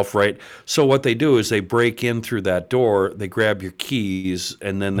a shelf, right? So what they do is they break in through that door, they grab your keys,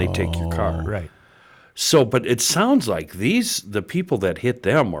 and then they take your car. Right. So, but it sounds like the people that hit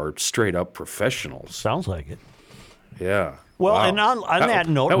them are straight up professionals. Sounds like it. Yeah. Well, Wow. and on that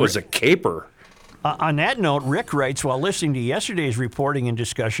note... That was a caper. On that note, Rick writes, while listening to yesterday's reporting and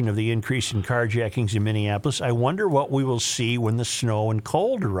discussion of the increase in carjackings in Minneapolis, I wonder what we will see when the snow and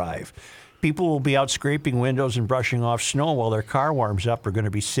cold arrive. People will be out scraping windows and brushing off snow while their car warms up are going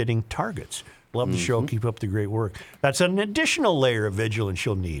to be sitting targets. Love the show. Keep up the great work. That's an additional layer of vigilance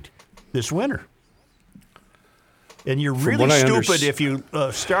you'll need. this winter. And you're From really what I stupid if you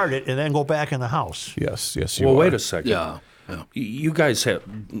start it and then go back in the house. Yes, you Well, are. wait a second. Yeah. You guys have,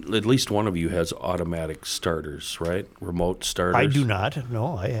 at least one of you has automatic starters, right? Remote starters. I do not.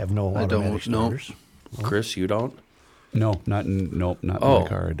 No, I have no automatic starters. Chris, you don't? No, not in my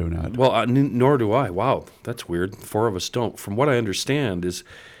car. I do not. Well, nor do I. Wow, that's weird. 4 of us don't. From what I understand is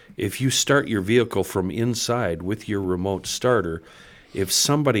if you start your vehicle from inside with your remote starter, if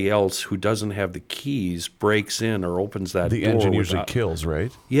somebody else who doesn't have the keys breaks in or opens that The door engine usually without- kills,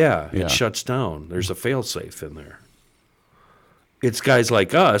 right? Yeah, Yeah. it shuts down. There's a fail-safe in there. It's guys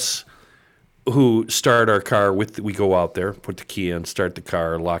like us who start our car we go out there, put the key in, start the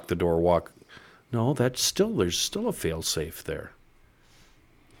car, lock the door, walk. No, there's still a fail-safe there.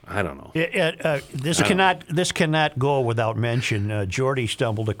 I don't know. This cannot go without mention. Jordy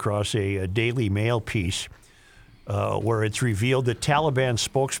stumbled across a Daily Mail piece where it's revealed that Taliban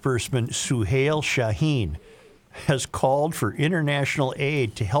spokesperson Suhail Shaheen has called for international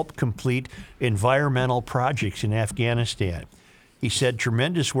aid to help complete environmental projects in Afghanistan. He said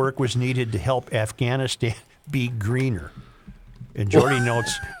tremendous work was needed to help Afghanistan be greener. And Jordy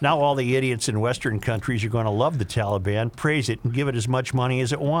notes, now all the idiots in Western countries are going to love the Taliban, praise it, and give it as much money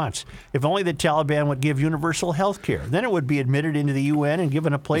as it wants. If only the Taliban would give universal health care. Then it would be admitted into the UN and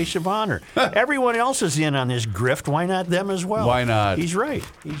given a place of honor. Everyone else is in on this grift. Why not them as well? Why not? He's right.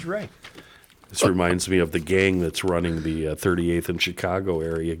 He's right. This reminds me of the gang that's running the 38th and Chicago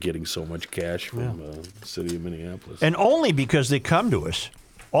area getting so much cash from the city of Minneapolis. And only because they come to us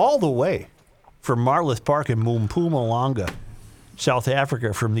all the way from Marloth Park in Mpumalanga, South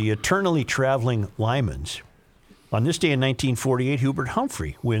Africa, from the eternally traveling Lymans. On this day in 1948, Hubert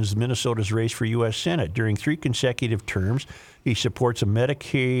Humphrey wins Minnesota's race for U.S. Senate. During 3 consecutive terms, he supports a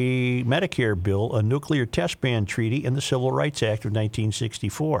Medicare bill, a nuclear test ban treaty, and the Civil Rights Act of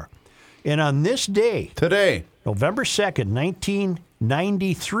 1964. And on this day, today, November 2nd,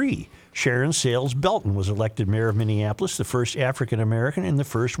 1993, Sharon Sales Belton was elected mayor of Minneapolis, the first African American and the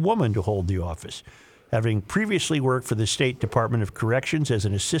first woman to hold the office. Having previously worked for the State Department of Corrections as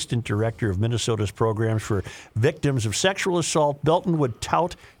an assistant director of Minnesota's programs for victims of sexual assault, Belton would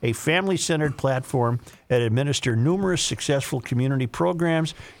tout a family-centered platform and administer numerous successful community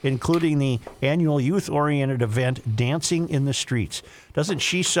programs, including the annual youth-oriented event Dancing in the Streets. Doesn't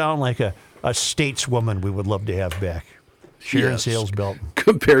she sound like a stateswoman we would love to have back? Sharon Sales Belton.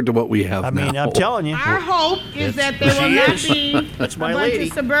 Compared to what we have I mean, now. I'm telling you. Our hope is that there will not be a That's my bunch lady.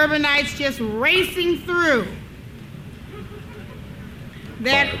 of suburbanites just racing through.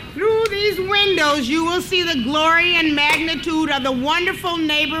 That through these windows you will see the glory and magnitude of the wonderful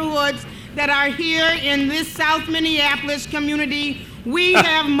neighborhoods that are here in this South Minneapolis community. We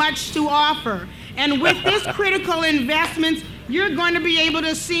have much to offer. And with this critical investments, you're going to be able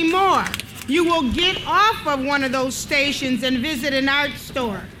to see more. You will get off of one of those stations and visit an art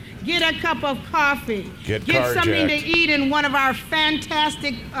store. Get a cup of coffee. Get something to carjacked. eat in one of our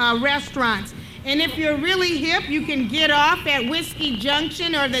fantastic restaurants. And if you're really hip, you can get off at Whiskey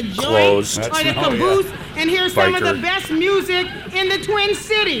Junction or the Joint Closed. or the Oh, Caboose and hear some of Biker. the best music in the Twin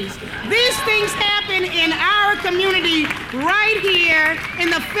Cities. These things happen in our community right here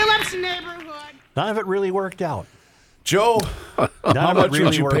in the Phillips neighborhood. None of it really worked out. Joe, None how of it much really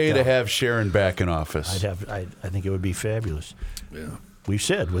would you worked pay to out. have Sharon back in office? I think it would be fabulous. Yeah. We've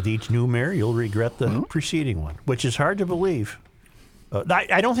said with each new mayor, you'll regret the preceding one, which is hard to believe.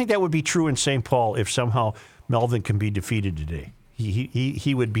 I don't think that would be true in St. Paul if somehow Melvin can be defeated today.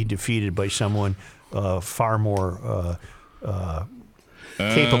 He would be defeated by someone far more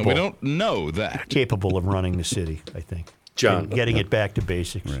capable. We don't know that. Capable of running the city, I think. John. And getting it back to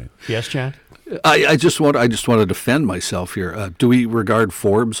basics. Right. Yes, John? I just want to defend myself here. Do we regard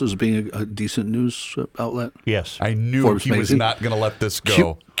Forbes as being a decent news outlet? Yes. I knew Forbes he was magazine. not going to let this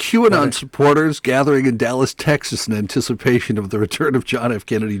go. QAnon supporters gathering in Dallas, Texas in anticipation of the return of John F.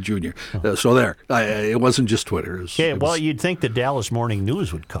 Kennedy Jr. So there. It wasn't just Twitter. Okay, well, you'd think the Dallas Morning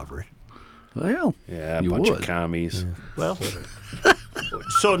News would cover it. Well, Yeah, a you bunch would. of commies. Well,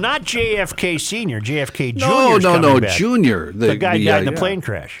 so not JFK Sr., JFK Jr. No, Junior. The guy died in a plane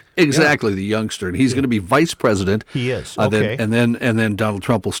crash. Exactly, the youngster, and he's going to be vice president. He is. Okay. And then Donald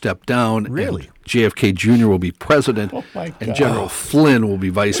Trump will step down. Really? And JFK Jr. will be president, and General Flynn will be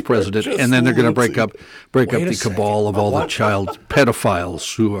vice president, and then they're going to break up the cabal of all the child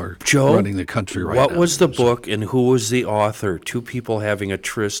pedophiles who are running the country right now. What was the book and who was the author? 2 people having a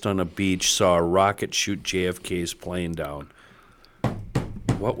tryst on a beach saw a rocket shoot JFK's plane down.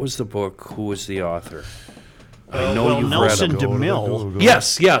 What was the book? Who was the author? I know well, you've Nelson read them. DeMille.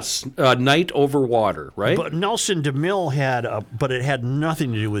 Yes. Night Over Water, right? But Nelson DeMille but it had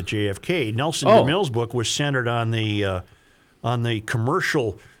nothing to do with JFK. Nelson Oh. DeMille's book was centered on the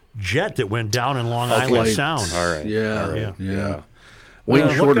commercial jet that went down in Long Island Flight. Sound. All right. Yeah. Wayne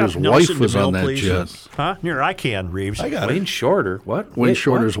Look Shorter's up wife Nelson was on DeMille, that please. jet. Huh? Here, I can, Reeves. I got Wayne it. Shorter. What? Wayne Wait,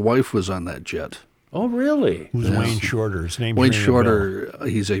 Shorter's what? wife was on that jet. Oh, really? Who's Wayne Shorter? His name's Wayne ringing a Shorter,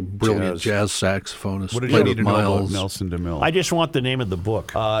 he's a brilliant jazz saxophonist. What did you played need with to know about Miles. Nelson DeMille? bell. I just want the name of the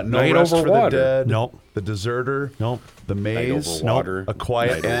book. No Night Rest Over for Water. the Dead. Nope. The Deserter. Nope. The Night Maze. Over Water. A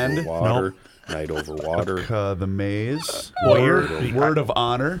Quiet Night End. Over Water. Night Over Water. The Maze. Well, Word of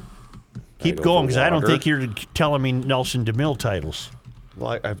Honor. Keep Night going, Over because I don't Water. think you're telling me Nelson DeMille titles.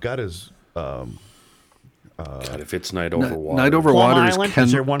 Well, I've got his. God, if it's Night Over Water. Night Over Plum Water is Island? Ken,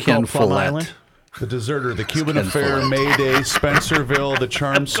 Is there one Ken called Plum Follett. Island? The Deserter, The Cuban Ken Affair, Follett. Mayday, Spencerville, The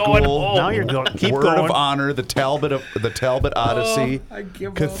Charm going School. home. Now you're going. Keep Word going. of Honor, the Talbot Odyssey,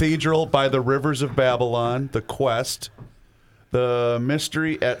 Cathedral by the Rivers of Babylon, The Quest, The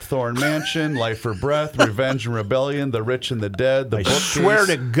Mystery at Thorn Mansion, Life for Breath, Revenge and Rebellion, The Rich and the Dead, The I Bookcase, swear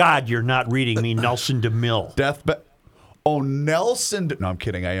to God, you're not reading me Nelson DeMille. Nelson. No, I'm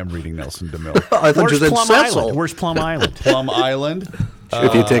kidding. I am reading Nelson DeMille. I thought you Where's said Plum Cecil. Island? Where's Plum Island? Plum Island.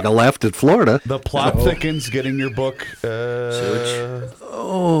 If you take a left at Florida. The plot thickens. Getting your book.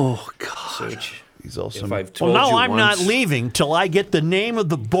 Oh, God. He's also. If I've told Well, you no, I'm not once- leaving till I get the name of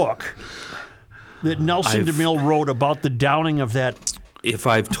the book that Nelson DeMille wrote about the downing of that. If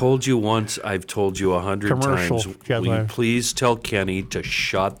I've told you once, I've told you 100 Commercial. times. Yeah, Will you right. please tell Kenny to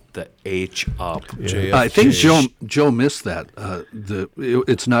shut the H up? I think Joe missed that.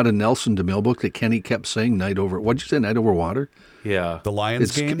 It's not a Nelson DeMille book that Kenny kept saying. Night Over. What'd you say? Night Over Water. Yeah, The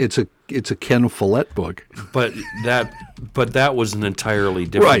Lions Game. It's a Ken Follett book. but that was an entirely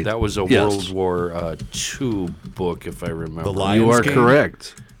different. Right. That was a Yes. World War II book, if I remember. The Lions You are Game?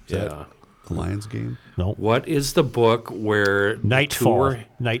 correct. Yeah. The Lions Game. No. What is the book where Nightfall. Tour-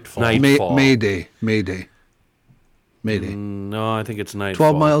 Nightfall. Nightfall. Mayday. No, I think it's Nightfall.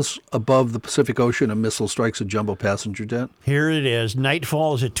 12 miles above the Pacific Ocean, a missile strikes a jumbo passenger jet. Here it is.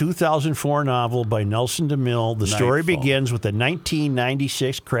 Nightfall is a 2004 novel by Nelson DeMille. The story Nightfall. begins with the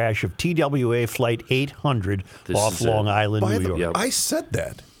 1996 crash of TWA Flight 800 This off is it. Long Island, New York. Yep. I said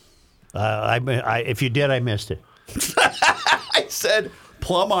that. If you did, I missed it. I said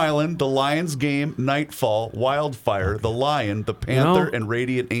Plum Island, The Lions Game, Nightfall, Wildfire, The Lion, The Panther, and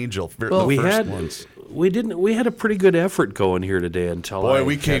Radiant Angel. Well, the first ones. We had a pretty good effort going here today until Boy, I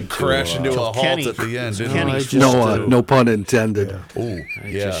we came had to, crashing to a halt Kenny- at the end, didn't Kenny we? just, No pun intended. Ooh,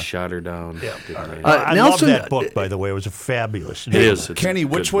 I just shot her down. Didn't I? I Nelson- love that book, by the way. It was a fabulous. It is. It's Kenny, a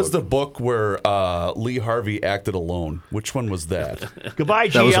good which was book. the book where Lee Harvey acted alone? Which one was that? Goodbye,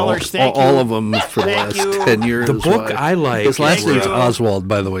 That was GLers. Thank you. all of them for the Thank last you. 10 years. The book I like His last is, name's uh, Oswald,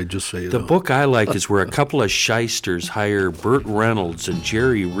 by the way, just so you The know. book I like is where a couple of shysters hire Burt Reynolds and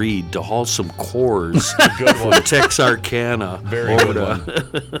Jerry Reed to haul some cores from Texarkana. Very over good to- one.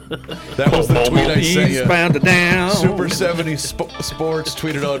 That was the tweet I sent you. Eastbound down. Super 70 Sports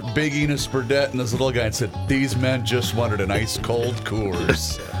tweeted out Big Enos Burdett and this little guy and said, "These men just wanted an ice cold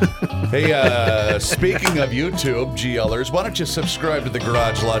Coors." Hey, speaking of YouTube, GLers, why don't you subscribe to the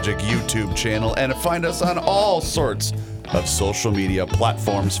Garage Logic YouTube channel and find us on all sorts of social media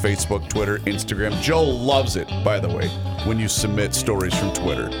platforms, Facebook, Twitter, Instagram. Joe loves it, by the way, when you submit stories from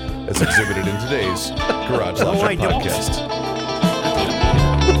Twitter, as exhibited in today's Garage Logic I don't. podcast.